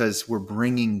 it's because we're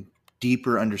bringing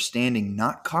deeper understanding,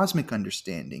 not cosmic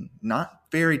understanding, not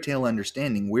fairy tale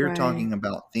understanding. We're talking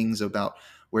about things about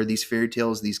where these fairy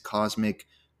tales, these cosmic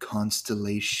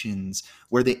constellations,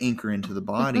 where they anchor into the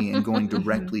body and going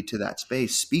directly to that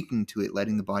space, speaking to it,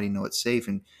 letting the body know it's safe.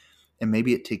 And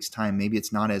maybe it takes time. Maybe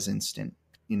it's not as instant.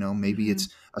 Maybe it's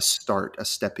a start, a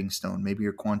stepping stone. Maybe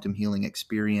your quantum healing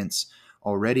experience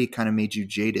already kind of made you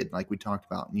jaded, like we talked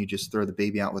about, and you just throw the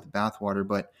baby out with the bathwater.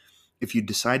 But if you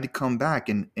decide to come back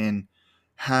and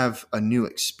have a new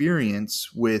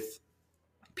experience with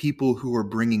people who are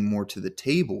bringing more to the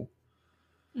table,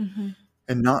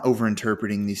 and not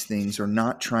overinterpreting these things, or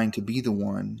not trying to be the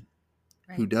one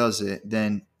who does it,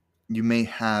 then you may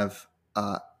have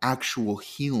actual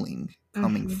healing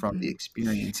coming from the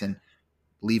experience, and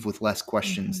leave with less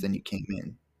questions than you came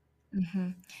in.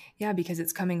 Yeah, because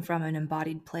it's coming from an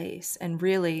embodied place. And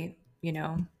really,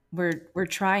 we're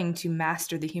trying to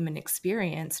master the human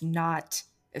experience, not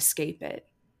escape it.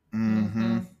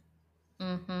 Mm-hmm.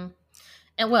 Mm-hmm.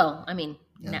 And well, I mean,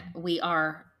 Yeah. we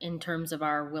are, in terms of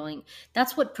our willing,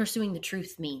 that's what pursuing the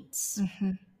truth means.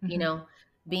 You know,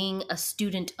 being a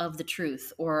student of the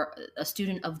truth or a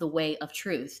student of the way of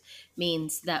truth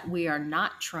means that we are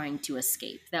not trying to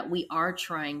escape, that we are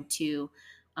trying to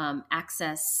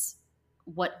access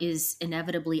what is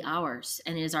inevitably ours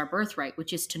and is our birthright,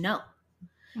 which is to know.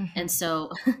 And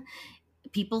so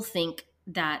people think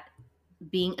that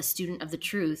being a student of the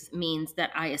truth means that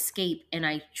I escape and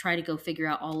I try to go figure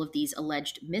out all of these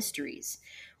alleged mysteries,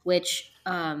 which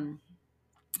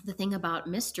the thing about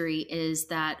mystery is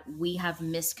that we have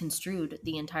misconstrued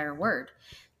the entire word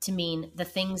to mean the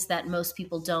things that most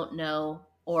people don't know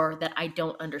or that I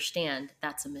don't understand.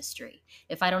 That's a mystery.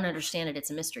 If I don't understand it,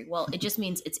 it's a mystery. Well, it just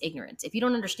means it's ignorance. If you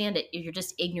don't understand it, you're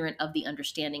just ignorant of the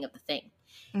understanding of the thing.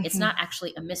 It's not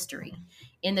actually a mystery.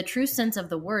 In the true sense of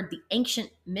the word, the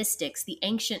ancient mystics, the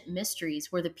ancient mysteries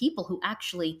were the people who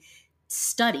actually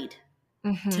studied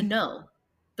to know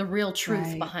the real truth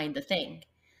Right. behind the thing.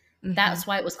 That's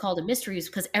why it was called a mystery, is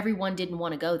because everyone didn't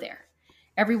want to go there.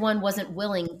 Everyone wasn't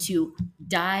willing to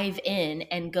dive in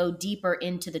and go deeper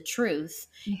into the truth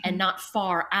and not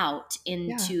far out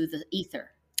into the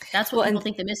ether. That's what Well, people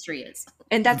think the mystery is.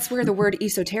 and that's where the word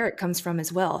esoteric comes from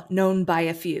as well. Known by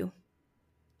a few.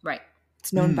 Right.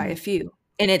 It's known by a few.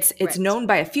 And it's Right. known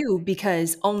by a few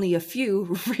because only a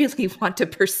few really want to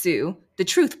pursue the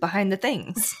truth behind the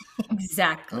things.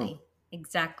 Exactly.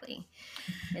 Exactly.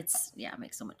 It's, yeah, it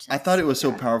makes so much sense. I thought it was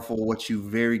so powerful what you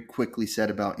very quickly said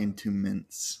about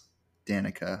entombments,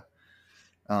 Danica.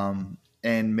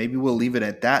 And maybe we'll leave it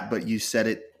at that, but you said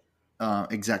it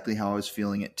exactly how I was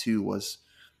feeling it too, was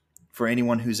for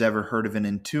anyone who's ever heard of an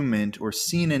entombment or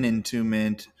seen an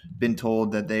entombment, been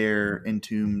told that they're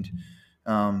entombed,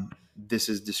 this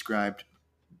is described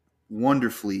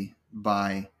wonderfully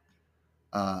by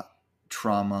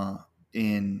trauma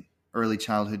in early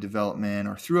childhood development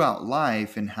or throughout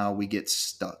life, and how we get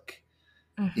stuck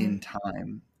in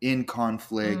time, in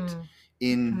conflict,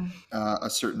 in a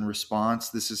certain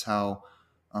response. This is how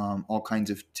all kinds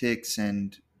of tics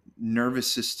and nervous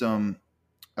system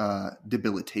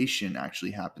debilitation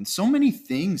actually happens. So many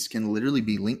things can literally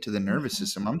be linked to the nervous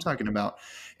system. I'm talking about,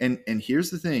 and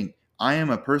here's the thing: I am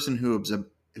a person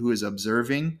who is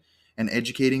observing and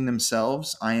educating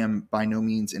themselves. I am by no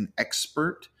means an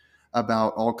expert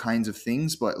about all kinds of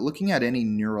things, but looking at any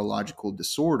neurological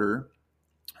disorder,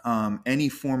 any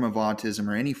form of autism,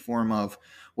 or any form of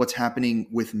what's happening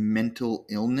with mental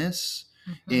illness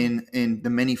in the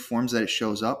many forms that it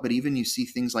shows up. But even you see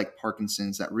things like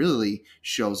Parkinson's that really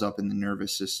shows up in the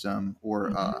nervous system,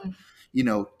 or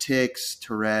tics,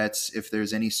 Tourette's, if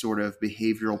there's any sort of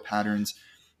behavioral patterns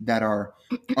that are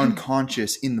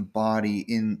unconscious in the body.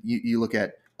 You look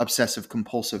at obsessive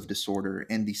compulsive disorder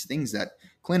and these things that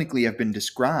clinically have been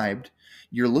described.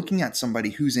 You're looking at somebody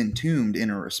who's entombed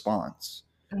in a response.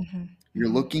 You're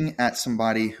looking at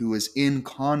somebody who is in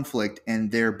conflict,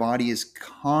 and their body is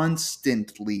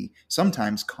constantly,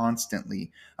 sometimes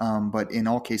constantly, but in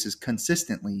all cases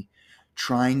consistently,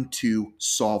 trying to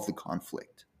solve the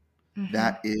conflict.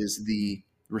 That is the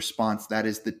response. That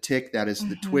is the tic. That is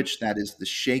the twitch. That is the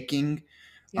shaking.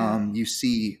 You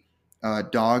see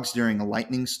dogs during a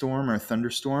lightning storm or a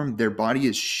thunderstorm, their body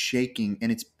is shaking,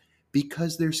 and it's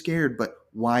because they're scared. But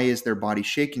why is their body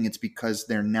shaking? It's because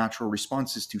their natural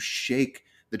response is to shake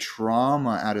the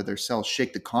trauma out of their cells,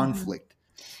 shake the conflict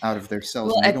out of their cells.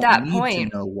 Well, and they at don't that need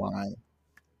point, to know why.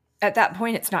 At that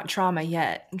point, it's not trauma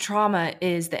yet. Trauma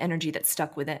is the energy that's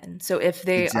stuck within. So if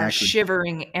they are Exactly.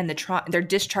 shivering and they're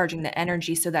discharging the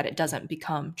energy so that it doesn't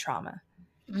become trauma.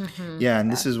 Yeah,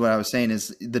 and this is what I was saying,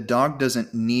 is the dog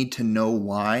doesn't need to know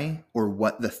why or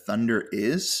what the thunder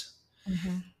is.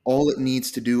 All it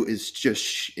needs to do is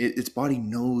just its body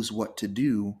knows what to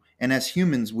do. And as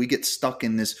humans, we get stuck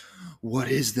in this, what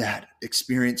is that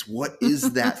experience? What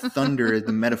is that thunder,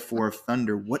 the metaphor of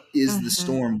thunder? What is the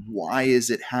storm? Why is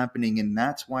it happening? And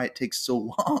that's why it takes so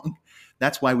long.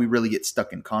 That's why we really get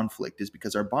stuck in conflict, is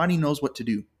because our body knows what to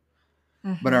do,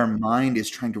 but our mind is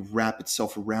trying to wrap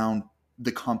itself around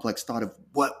the complex thought of,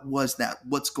 what was that?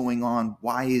 What's going on?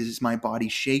 Why is my body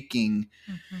shaking?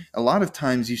 A lot of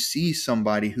times you see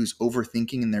somebody who's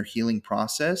overthinking in their healing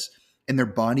process, and their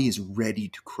body is ready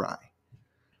to cry.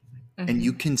 And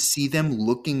you can see them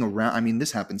looking around. I mean,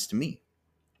 this happens to me.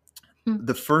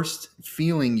 The first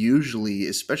feeling usually,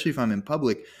 especially if I'm in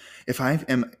public, if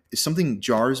something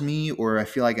jars me, or I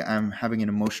feel like I'm having an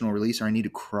emotional release, or I need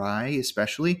to cry,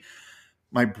 especially,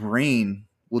 my brain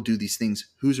will do these things.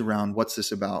 Who's around? What's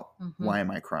this about? Why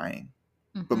am I crying?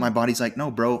 But my body's like, no,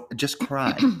 bro, just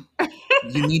cry.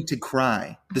 You need to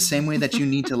cry the same way that you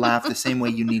need to laugh, the same way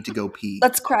you need to go pee.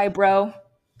 Let's cry, bro.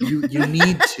 You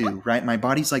need to, right? My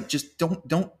body's like, just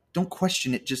don't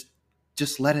question it.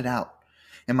 Just let it out.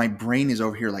 And my brain is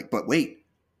over here like, but wait,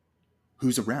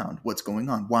 who's around? What's going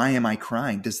on? Why am I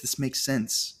crying? Does this make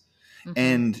sense?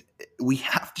 And we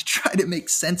have to try to make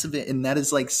sense of it. And that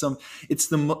is like it's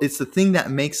the thing that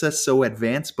makes us so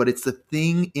advanced, but it's the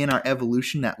thing in our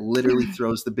evolution that literally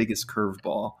throws the biggest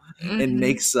curveball and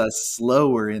makes us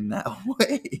slower in that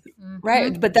way.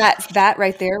 Right. But that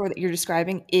right there, what you're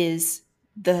describing, is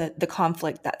the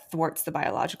conflict that thwarts the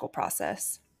biological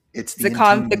process. It's it's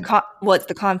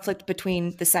the conflict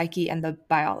between the psyche and the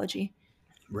biology.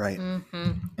 Right.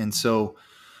 And so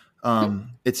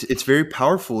it's very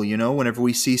powerful, whenever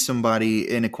we see somebody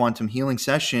in a quantum healing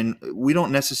session, we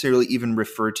don't necessarily even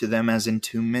refer to them as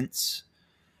entombments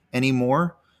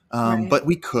anymore. Right. But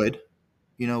we could,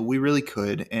 we really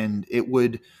could. And it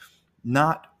would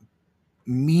not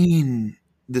mean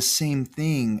the same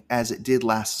thing as it did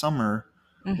last summer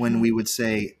when we would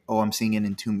say, oh, I'm seeing an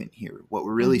entombment here. What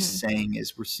we're really saying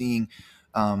is we're seeing,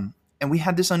 and we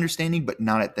had this understanding, but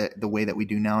not at the way that we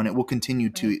do now. And it will continue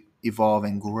to evolve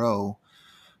and grow.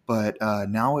 But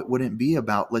now it wouldn't be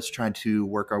about, let's try to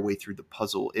work our way through the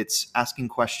puzzle. It's asking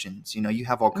questions. You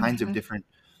have all kinds of different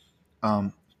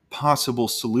possible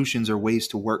solutions or ways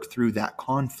to work through that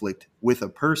conflict with a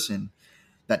person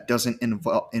that doesn't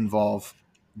involve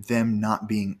them not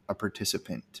being a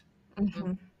participant.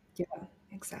 Yeah,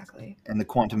 exactly. And the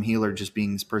quantum healer just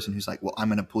being this person who's like, well, I'm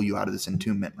going to pull you out of this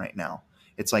entombment right now.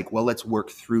 It's like, well, let's work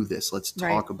through this. Let's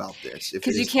talk about this.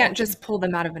 Because you can't just pull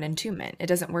them out of an entombment. It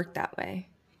doesn't work that way.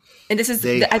 And this is,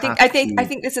 I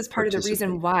think this is part of the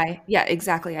reason why. Yeah,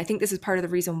 exactly. I think this is part of the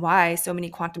reason why so many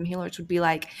quantum healers would be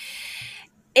like,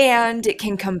 and it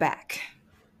can come back.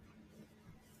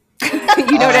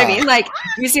 You know what I mean? Like,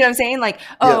 you see what I'm saying? Like,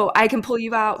 I can pull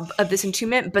you out of this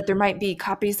entombment, but there might be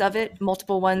copies of it,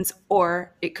 multiple ones,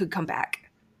 or it could come back.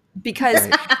 Because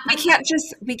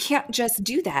we can't just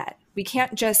do that. We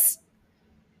can't just,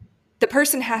 the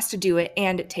person has to do it,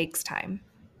 and it takes time.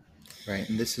 Right.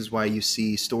 And this is why you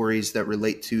see stories that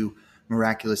relate to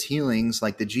miraculous healings,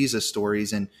 like the Jesus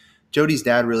stories. And Jody's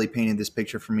dad really painted this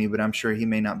picture for me, but I'm sure he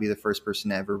may not be the first person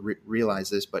to ever realize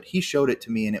this, but he showed it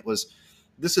to me. And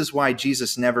this is why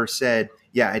Jesus never said,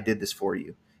 yeah, I did this for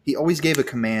you. He always gave a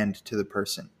command to the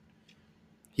person.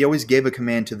 He always gave a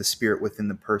command to the spirit within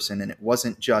the person. And it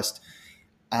wasn't just,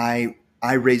 I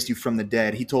raised you from the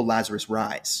dead. He told Lazarus,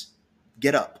 rise,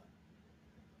 get up.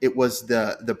 It was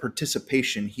the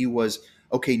participation. He was,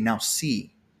 okay, now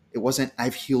see. It wasn't,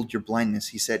 I've healed your blindness.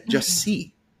 He said, just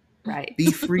see. Right.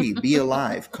 Be free, be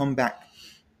alive, come back,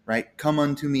 right? Come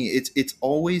unto me. It's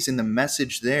always in the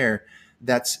message there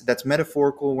that's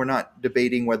metaphorical. We're not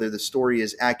debating whether the story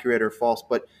is accurate or false,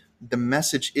 but the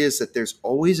message is that there's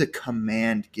always a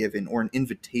command given or an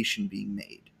invitation being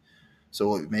made.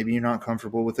 So maybe you're not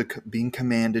comfortable with being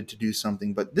commanded to do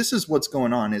something, but this is what's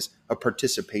going on, is a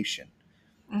participation.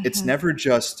 It's never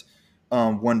just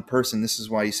one person. This is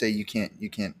why you say you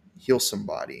can't heal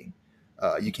somebody.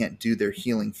 You can't do their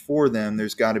healing for them.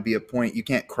 There's got to be a point. You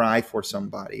can't cry for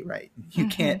somebody, right? You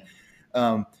can't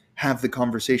have the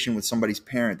conversation with somebody's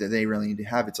parent that they really need to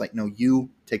have. It's like, no,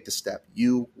 you take the step.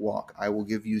 You walk. I will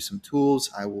give you some tools.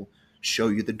 I will show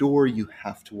you the door. You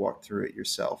have to walk through it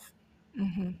yourself.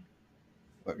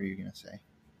 What were you going to say?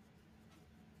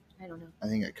 I don't know. I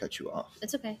think I cut you off.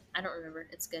 It's okay. I don't remember.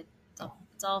 It's good.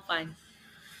 It's all fine.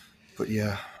 But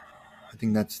yeah, I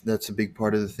think that's a big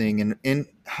part of the thing. And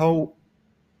how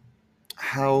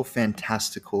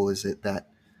fantastical is it that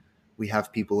we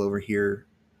have people over here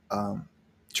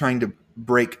trying to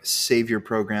break savior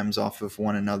programs off of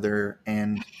one another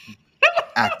and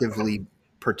actively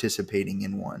participating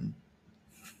in one.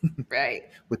 Right.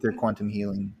 With their quantum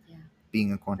healing,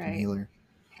 being a quantum healer.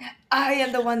 I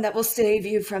am the one that will save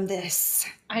you from this.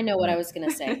 I know what I was going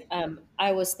to say.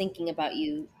 I was thinking about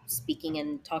you speaking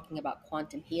and talking about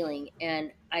quantum healing.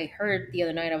 And I heard the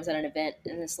other night I was at an event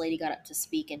and this lady got up to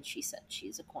speak and she said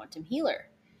she's a quantum healer.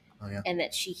 Oh, yeah. And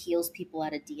that she heals people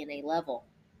at a DNA level.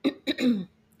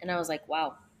 And I was like,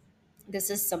 wow, this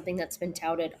is something that's been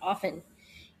touted often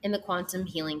in the quantum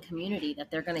healing community, that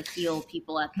they're going to heal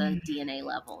people at the DNA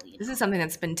level. This is something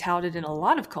that's been touted in a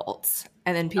lot of cults,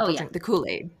 and then people drink the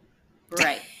Kool-Aid.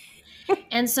 Right.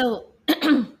 And so,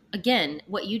 again,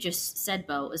 what you just said,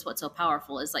 Bo, is what's so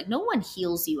powerful, is like, no one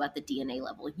heals you at the DNA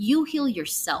level. You heal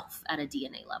yourself at a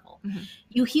DNA level.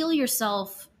 You heal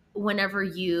yourself whenever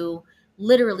you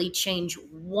literally change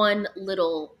one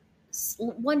little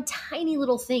one tiny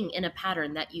little thing in a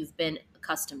pattern that you've been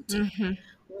accustomed to. Mm-hmm.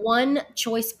 One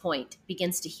choice point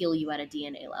begins to heal you at a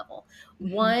DNA level.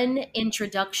 Mm-hmm. One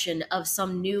introduction of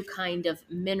some new kind of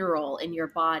mineral in your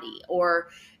body, or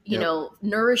you Yep. know,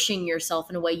 nourishing yourself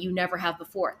in a way you never have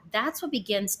before. That's what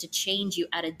begins to change you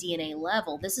at a DNA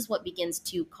level. This is what begins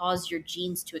to cause your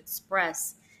genes to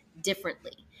express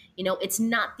differently. You know, it's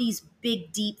not these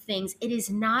big, deep things. It is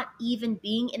not even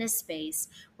being in a space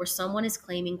where someone is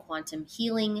claiming quantum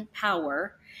healing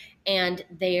power and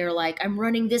they're like, I'm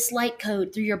running this light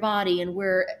code through your body and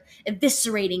we're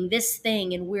eviscerating this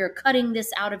thing and we're cutting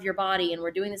this out of your body and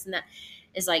we're doing this and that.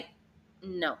 It's like,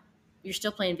 no, you're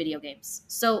still playing video games.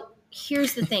 So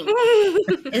here's the thing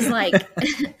is like,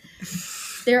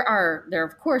 there are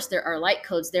light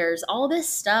codes. There's all this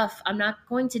stuff. I'm not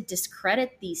going to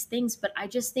discredit these things, but I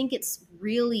just think it's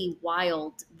really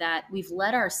wild that we've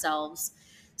let ourselves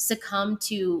succumb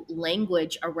to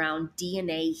language around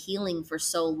DNA healing for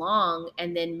so long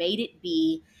and then made it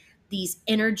be these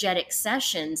energetic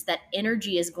sessions that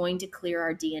energy is going to clear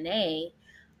our DNA.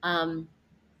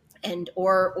 And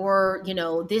or you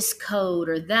know, this code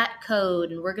or that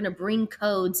code, and we're going to bring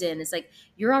codes in. It's like,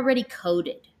 you're already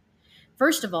coded.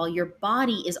 First of all, your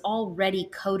body is already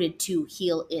coded to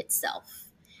heal itself.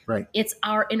 Right. It's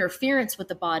our interference with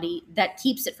the body that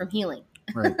keeps it from healing.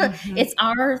 Right. Mhm. It's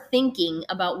our thinking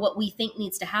about what we think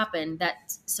needs to happen that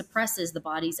suppresses the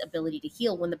body's ability to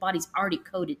heal when the body's already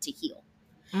coded to heal.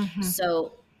 Mhm.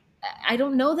 So I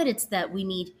don't know that it's that we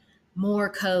need more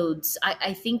codes.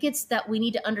 I think it's that we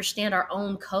need to understand our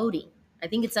own coding. I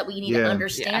think it's that we need to Yeah.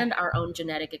 understand our own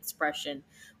genetic expression.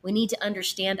 We need to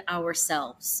understand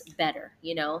ourselves better,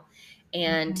 you know?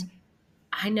 And Mhm.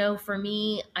 I know for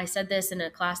me, I said this in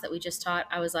a class that we just taught.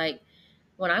 I was like,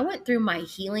 when I went through my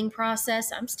healing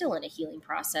process, I'm still in a healing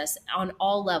process on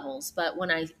all levels. But when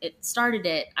I started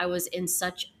it, I was in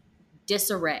such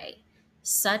disarray,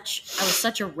 I was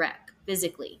such a wreck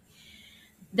physically,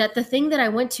 that the thing that I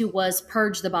went to was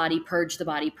purge the body, purge the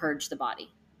body, purge the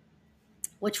body,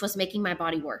 which was making my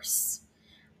body worse.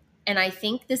 And I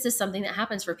think this is something that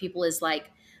happens for people is like,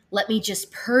 let me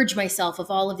just purge myself of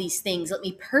all of these things. Let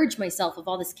me purge myself of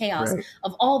all this chaos, Right.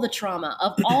 of all the trauma,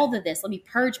 of all the this. Let me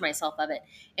purge myself of it.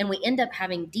 And we end up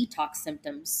having detox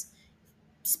symptoms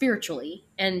spiritually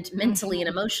and mentally and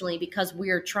emotionally because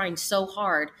we're trying so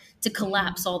hard to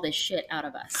collapse all this shit out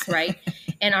of us, right?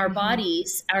 And our Mhm.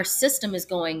 bodies, our system is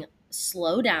going,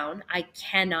 slow down. I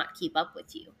cannot keep up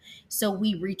with you. So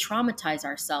we re-traumatize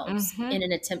ourselves Mhm. in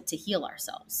an attempt to heal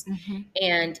ourselves. Mhm.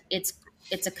 And it's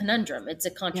a conundrum. It's a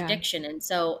Yeah. contradiction. And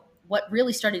so what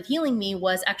really started healing me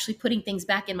was actually putting things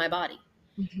back in my body.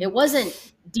 Mhm. It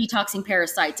wasn't detoxing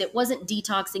parasites. It wasn't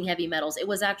detoxing heavy metals. It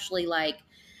was actually like,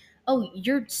 oh,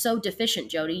 you're so deficient,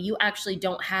 Jody. You actually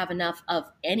don't have enough of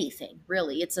anything,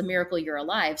 really. It's a miracle you're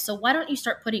alive. So why don't you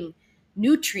start putting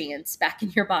nutrients back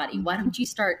in your body? Why don't you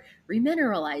start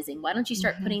remineralizing? Why don't you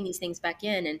start Mhm. putting these things back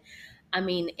in? And I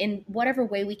mean, in whatever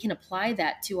way we can apply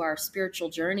that to our spiritual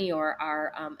journey or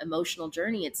our emotional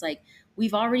journey, it's like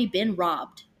we've already been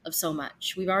robbed of so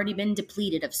much. We've already been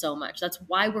depleted of so much. That's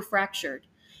why we're fractured.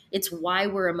 It's why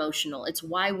we're emotional. It's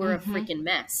why we're a Mhm. freaking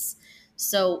mess.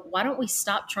 So why don't we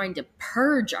stop trying to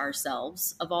purge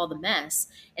ourselves of all the mess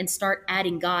and start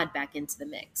adding God back into the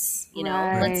mix? You know,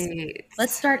 Right.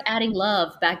 let's start adding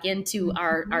love back into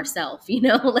our Mhm. ourself. You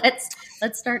know, let's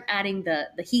start adding the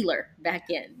healer back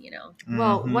in. You know,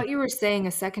 Well, Mhm. what you were saying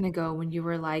a second ago when you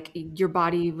were like, your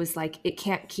body was like, it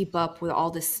can't keep up with all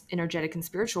this energetic and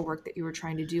spiritual work that you were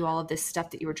trying to do, all of this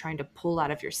stuff that you were trying to pull out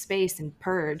of your space and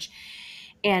purge.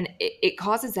 And it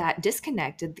causes that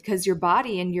disconnect because your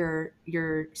body and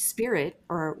your spirit,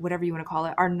 or whatever you want to call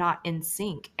it, are not in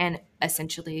sync. And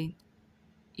essentially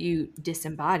you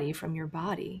disembody from your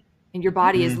body. And your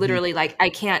body is Mhm. literally like, I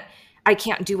can't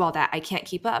do all that. I can't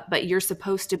keep up. But you're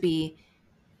supposed to be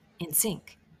in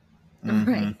sync. Mhm.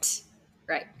 right,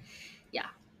 right, yeah.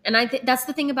 And I think that's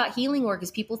the thing about healing work is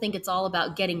people think it's all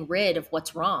about getting rid of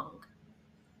what's wrong.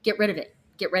 Get rid of it.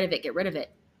 Get rid of it. Get rid of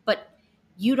it. But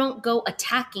you don't go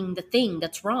attacking the thing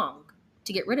that's wrong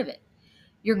to get rid of it.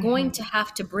 You're going Mhm. to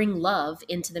have to bring love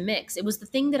into the mix. It was the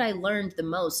thing that I learned the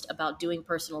most about doing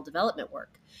personal development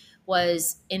work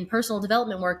was in personal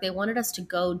development work, they wanted us to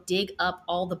go dig up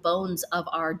all the bones of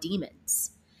our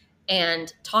demons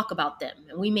and talk about them.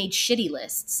 And we made shitty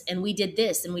lists and we did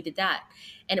this and we did that.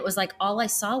 And it was like all I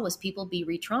saw was people be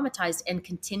re-traumatized and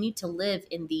continue to live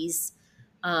in these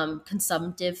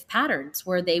consumptive patterns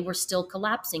where they were still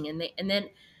collapsing. And then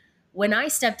when I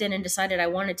stepped in and decided I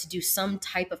wanted to do some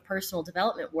type of personal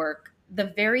development work, the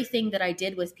very thing that I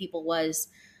did with people was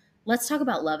let's talk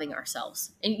about loving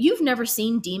ourselves. And you've never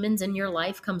seen demons in your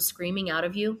life come screaming out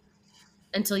of you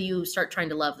until you start trying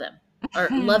to love them or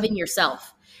loving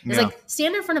yourself. It's Yeah. like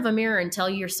stand in front of a mirror and tell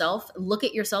yourself, look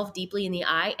at yourself deeply in the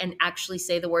eye and actually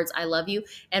say the words, I love you,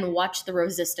 and watch the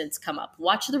resistance come up.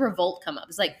 Watch the revolt come up.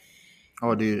 It's like,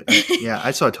 Oh, dude. Yeah,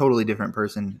 I saw a totally different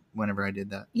person whenever I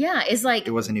did that. yeah, it's like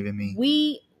It wasn't even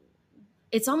me.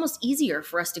 it's almost easier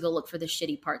for us to go look for the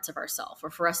shitty parts of ourselves or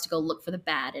for us to go look for the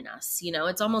bad in us. You know,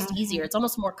 it's almost easier. It's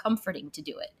almost more comforting to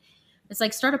do it. It's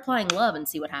like start applying love and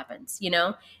see what happens, you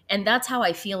know? And that's how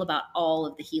I feel about all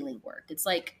of the healing work. It's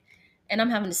like, and I'm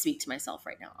having to speak to myself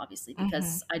right now, obviously,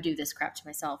 because I do this crap to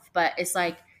myself, but it's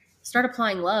like, start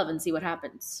applying love and see what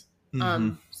happens.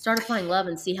 Start applying love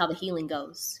and see how the healing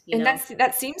goes. You And know?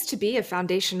 that seems to be a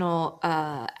foundational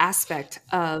aspect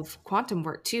of quantum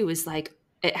work too, is like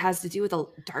it has to do with the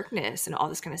darkness and all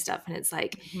this kind of stuff. And it's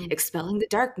like expelling the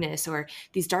darkness or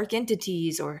these dark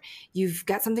entities, or you've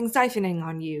got something siphoning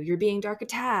on you, you're being dark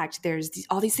attacked. There's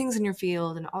all these things in your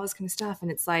field and all this kind of stuff.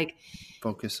 And it's like,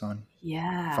 Focus on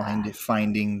yeah.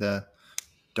 finding the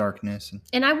darkness.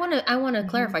 And I want to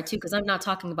clarify too, because I'm not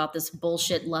talking about this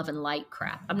bullshit love and light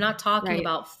crap. I'm not talking Right.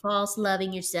 about false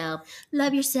loving yourself,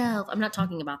 love yourself. I'm not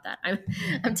talking about that.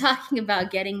 I'm talking about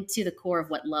getting to the core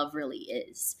of what love really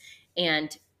is.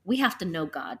 And we have to know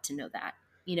God to know that.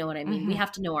 You know what I mean? We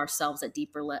have to know ourselves at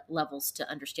deeper levels to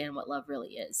understand what love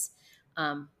really is.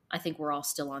 I think we're all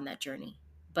still on that journey,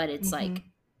 but it's like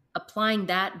applying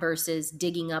that versus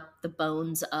digging up the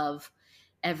bones of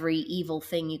every evil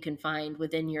thing you can find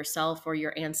within yourself or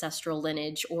your ancestral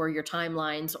lineage or your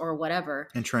timelines or whatever.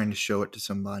 And trying to show it to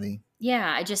somebody.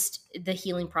 Yeah, the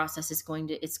healing process is going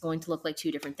to look like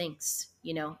two different things,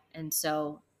 you know? And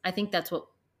so I think that's what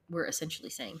we're essentially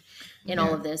saying in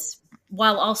all of this,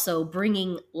 while also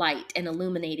bringing light and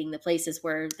illuminating the places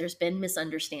where there's been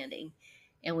misunderstanding.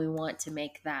 And we want to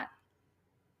make that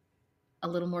a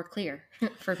little more clear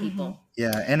for people.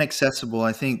 Yeah, and accessible.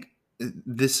 I think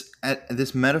this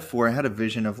metaphor, I had a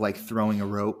vision of like throwing a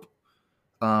rope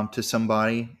to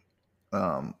somebody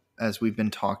as we've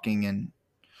been talking. And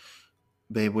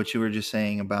babe, what you were just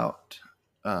saying about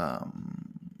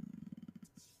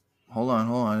hold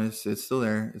on, it's still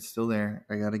there,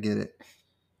 I gotta get it.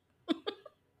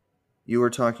 You were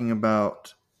talking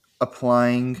about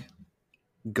applying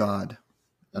God.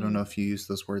 I don't know if you used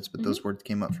those words, but those words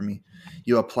came up for me.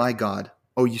 You apply God.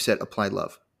 Oh, you said apply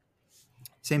love.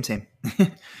 Same.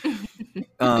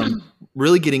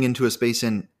 Really getting into a space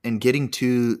and getting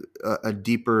to a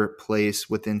deeper place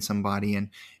within somebody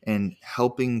and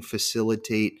helping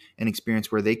facilitate an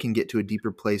experience where they can get to a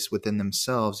deeper place within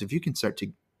themselves. If you can start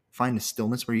to find a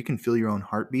stillness where you can feel your own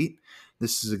heartbeat,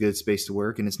 this is a good space to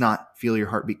work. And it's not feel your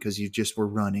heartbeat because you just were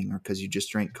running or because you just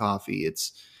drank coffee.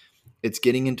 It's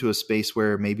getting into a space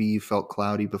where maybe you felt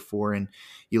cloudy before and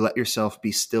you let yourself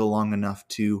be still long enough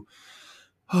to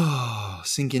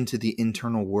sink into the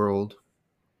internal world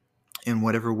in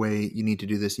whatever way you need to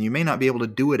do this. And you may not be able to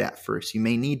do it at first. You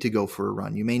may need to go for a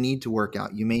run. You may need to work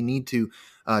out. You may need to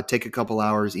take a couple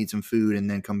hours, eat some food, and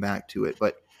then come back to it.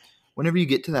 But whenever you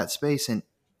get to that space and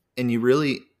you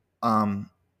really,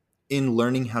 in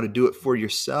learning how to do it for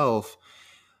yourself,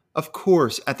 of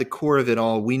course, at the core of it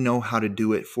all, we know how to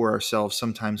do it for ourselves.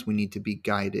 Sometimes we need to be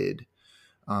guided.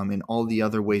 In all the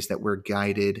other ways that we're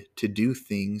guided to do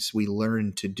things, we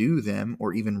learn to do them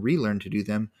or even relearn to do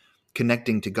them.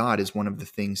 Connecting to God is one of the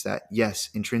things that, yes,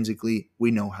 intrinsically we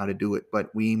know how to do it,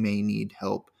 but we may need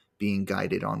help being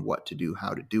guided on what to do,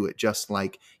 how to do it, just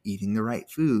like eating the right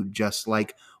food, just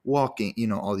like walking,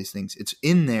 all these things. It's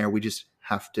in there. We just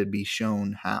have to be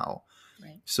shown how.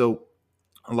 Right. So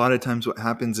a lot of times what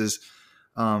happens is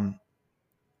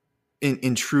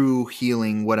in true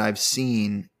healing, what I've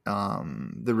seen,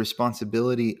 the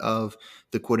responsibility of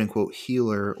the quote unquote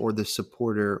healer or the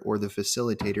supporter or the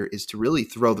facilitator is to really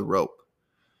throw the rope.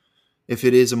 If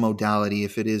it is a modality,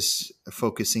 if it is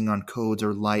focusing on codes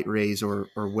or light rays or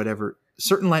whatever,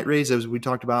 certain light rays, as we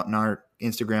talked about in our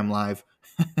Instagram live,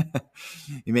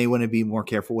 you may want to be more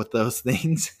careful with those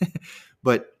things.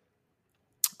 But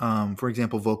for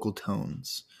example, vocal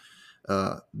tones.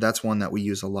 That's one that we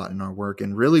use a lot in our work.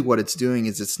 And really what it's doing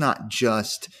is it's not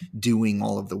just doing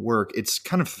all of the work. It's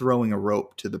kind of throwing a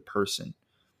rope to the person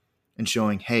and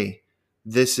showing, hey,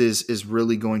 this is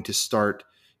really going to start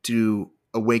to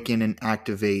awaken and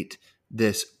activate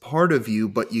this part of you,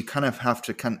 but you kind of have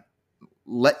to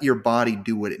let your body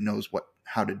do what it knows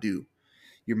how to do.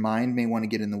 Your mind may want to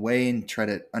get in the way and try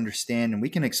to understand, and we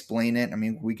can explain it. I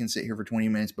mean, we can sit here for 20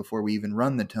 minutes before we even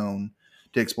run the tone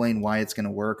to explain why it's going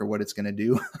to work or what it's going to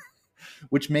do,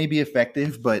 which may be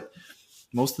effective, but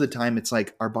most of the time it's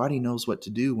like our body knows what to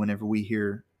do whenever we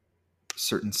hear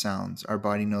certain sounds. Our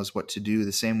body knows what to do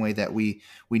the same way that we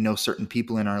know certain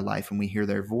people in our life and we hear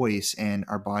their voice and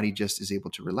our body just is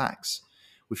able to relax.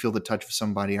 We feel the touch of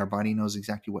somebody, our body knows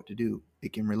exactly what to do.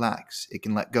 It can relax, it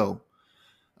can let go.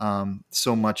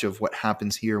 So much of what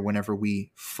happens here whenever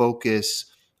we focus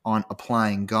on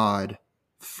applying God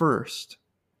first,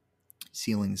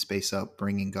 sealing the space up,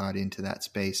 bringing God into that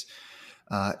space,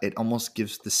 it almost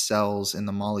gives the cells and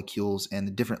the molecules and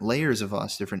the different layers of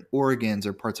us, different organs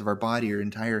or parts of our body or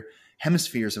entire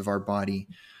hemispheres of our body,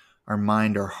 our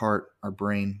mind, our heart, our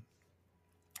brain,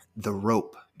 the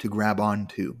rope to grab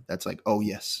onto. That's like, oh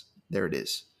yes, there it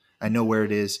is. I know where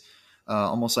it is.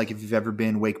 Almost like if you've ever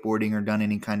been wakeboarding or done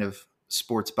any kind of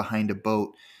sports behind a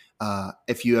boat,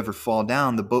 if you ever fall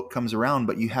down, the boat comes around,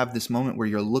 but you have this moment where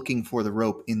you're looking for the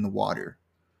rope in the water.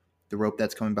 The rope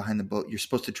that's coming behind the boat. You're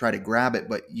supposed to try to grab it,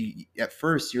 but at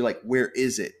first you're like, where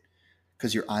is it?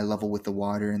 Because you're eye level with the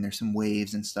water and there's some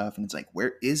waves and stuff. And it's like,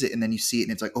 where is it? And then you see it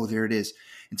and it's like, oh, there it is.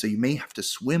 And so you may have to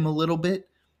swim a little bit,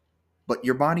 but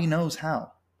your body knows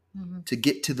how to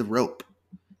get to the rope.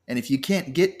 And if you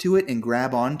can't get to it and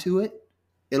grab onto it,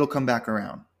 it'll come back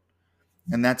around.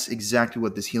 And that's exactly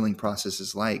what this healing process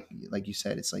is like. Like you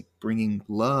said, it's like bringing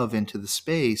love into the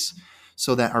space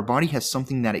so that our body has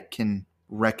something that it can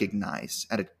recognize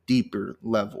at a deeper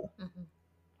level.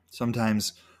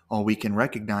 Sometimes all we can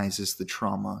recognize is the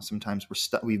trauma. Sometimes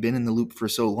we've been in the loop for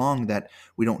so long that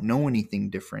we don't know anything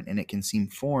different and it can seem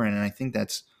foreign. And I think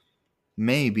that's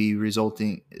maybe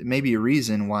a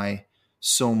reason why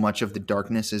so much of the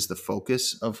darkness is the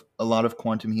focus of a lot of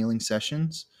quantum healing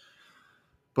sessions.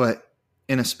 But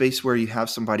in a space where you have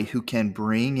somebody who can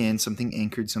bring in something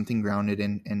anchored, something grounded,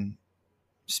 and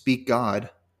speak God,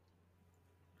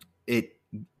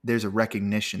 there's a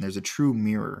recognition, there's a true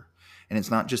mirror. And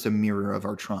it's not just a mirror of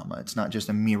our trauma. It's not just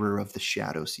a mirror of the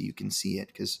shadow so you can see it,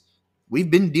 because we've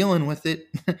been dealing with it.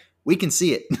 We can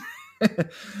see it.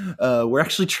 We're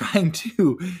actually trying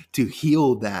to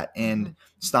heal that and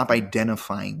stop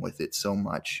identifying with it so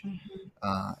much.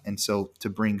 And so to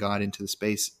bring God into the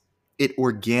space, it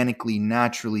organically,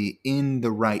 naturally, in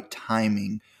the right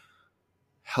timing,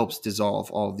 helps dissolve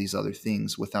all of these other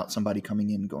things without somebody coming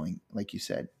in going, like you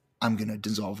said, I'm going to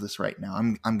dissolve this right now.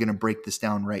 I'm going to break this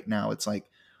down right now. It's like,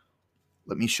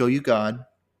 let me show you God.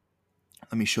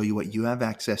 Let me show you what you have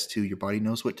access to. Your body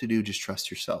knows what to do. Just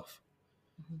trust yourself.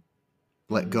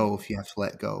 Let go if you have to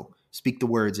let go. Speak the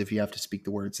words if you have to speak the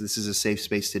words. This is a safe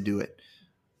space to do it.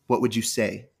 What would you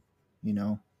say? You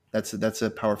know, that's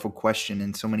a powerful question.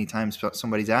 And so many times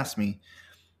somebody's asked me,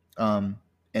 and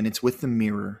it's with the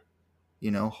mirror,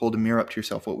 you know, hold a mirror up to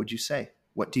yourself. What would you say?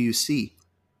 What do you see?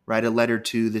 Write a letter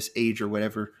to this age or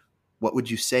whatever. What would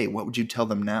you say? What would you tell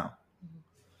them now?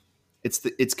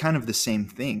 It's kind of the same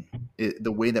thing.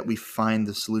 The way that we find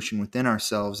the solution within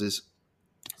ourselves is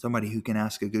somebody who can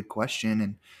ask a good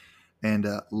question and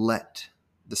let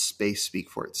the space speak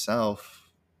for itself.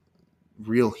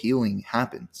 Real healing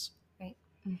happens. Right.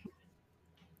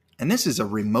 And this is a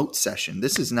remote session.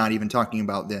 This is not even talking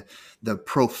about the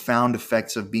profound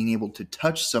effects of being able to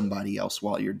touch somebody else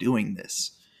while you're doing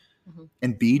this.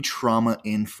 And be trauma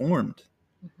informed.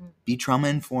 Be trauma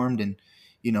informed and,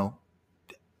 you know,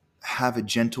 have a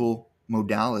gentle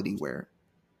modality where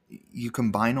you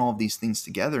combine all of these things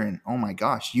together and, oh my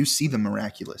gosh, you see the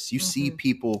miraculous. You see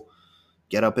people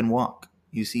get up and walk.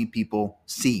 You see people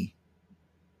see.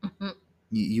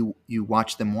 You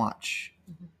watch them watch.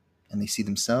 And they see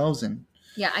themselves. And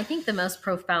yeah, I think the most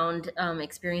profound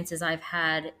experiences I've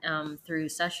had through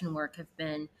session work have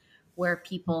been where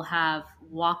people have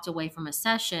walked away from a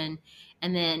session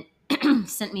and then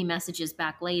sent me messages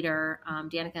back later.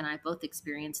 Danica and I both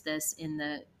experienced this in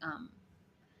the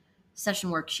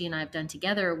session work she and I have done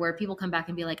together, where people come back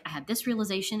and be like, I had this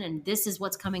realization and this is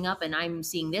what's coming up and I'm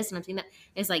seeing this and I'm seeing that.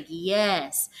 It's like,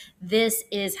 yes, this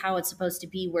is how it's supposed to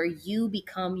be, where you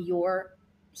become your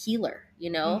healer, you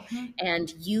know,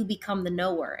 and you become the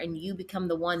knower and you become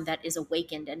the one that is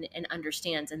awakened and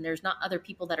understands. And there's not other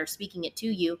people that are speaking it to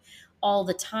you all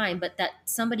the time, but that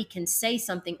somebody can say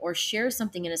something or share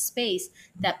something in a space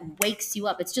that wakes you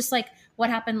up. It's just like what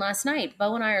happened last night.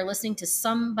 Bo and I are listening to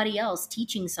somebody else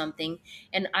teaching something,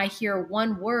 and I hear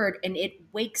one word and it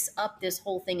wakes up this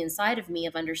whole thing inside of me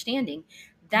of understanding.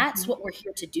 That's what we're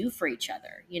here to do for each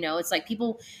other. You know, it's like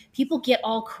people get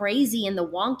all crazy in the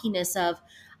wonkiness of,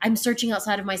 I'm searching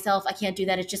outside of myself. I can't do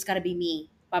that. It's just got to be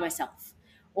me by myself.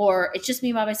 Or it's just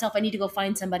me by myself. I need to go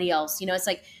find somebody else. You know, it's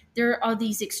like there are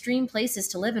these extreme places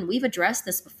to live. And we've addressed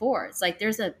this before. It's like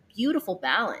there's a beautiful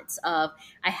balance of,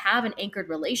 I have an anchored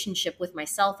relationship with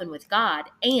myself and with God,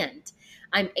 and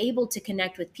I'm able to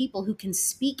connect with people who can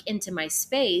speak into my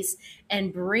space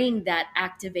and bring that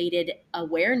activated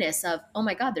awareness of, oh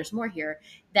my God, there's more here,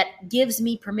 that gives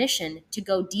me permission to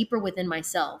go deeper within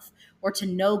myself or to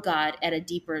know God at a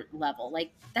deeper level.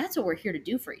 Like, that's what we're here to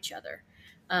do for each other.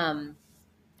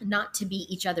 Not to be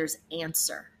each other's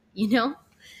answer, you know?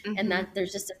 And that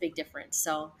there's just a big difference.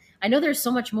 So I know there's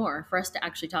so much more for us to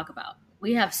actually talk about.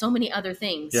 We have so many other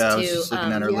things Yeah, I to was just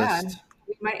looking at our Yeah, list.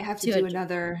 we might have to do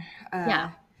another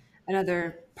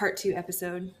part 2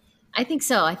 episode. I think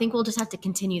so. I think we'll just have to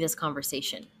continue this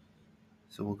conversation.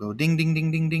 So we'll go ding, ding, ding,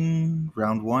 ding, ding.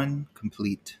 Round 1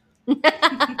 complete. We'll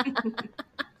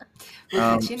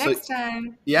catch you next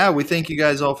time. Yeah, we thank you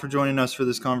guys all for joining us for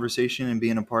this conversation and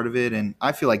being a part of it. And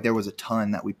I feel like there was a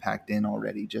ton that we packed in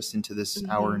already just into this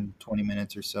hour and 20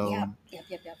 minutes or so. Yep.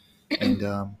 And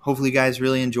hopefully you guys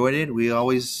really enjoyed it. We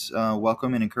always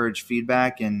welcome and encourage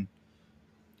feedback and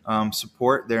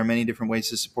support. There are many different ways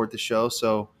to support the show.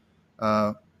 So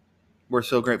we're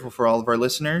so grateful for all of our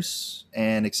listeners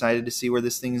and excited to see where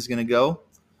this thing is going to go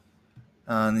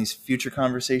in these future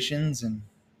conversations. And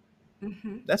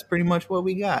that's pretty much what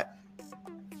we got.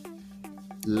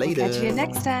 Later. We'll catch you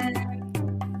next time.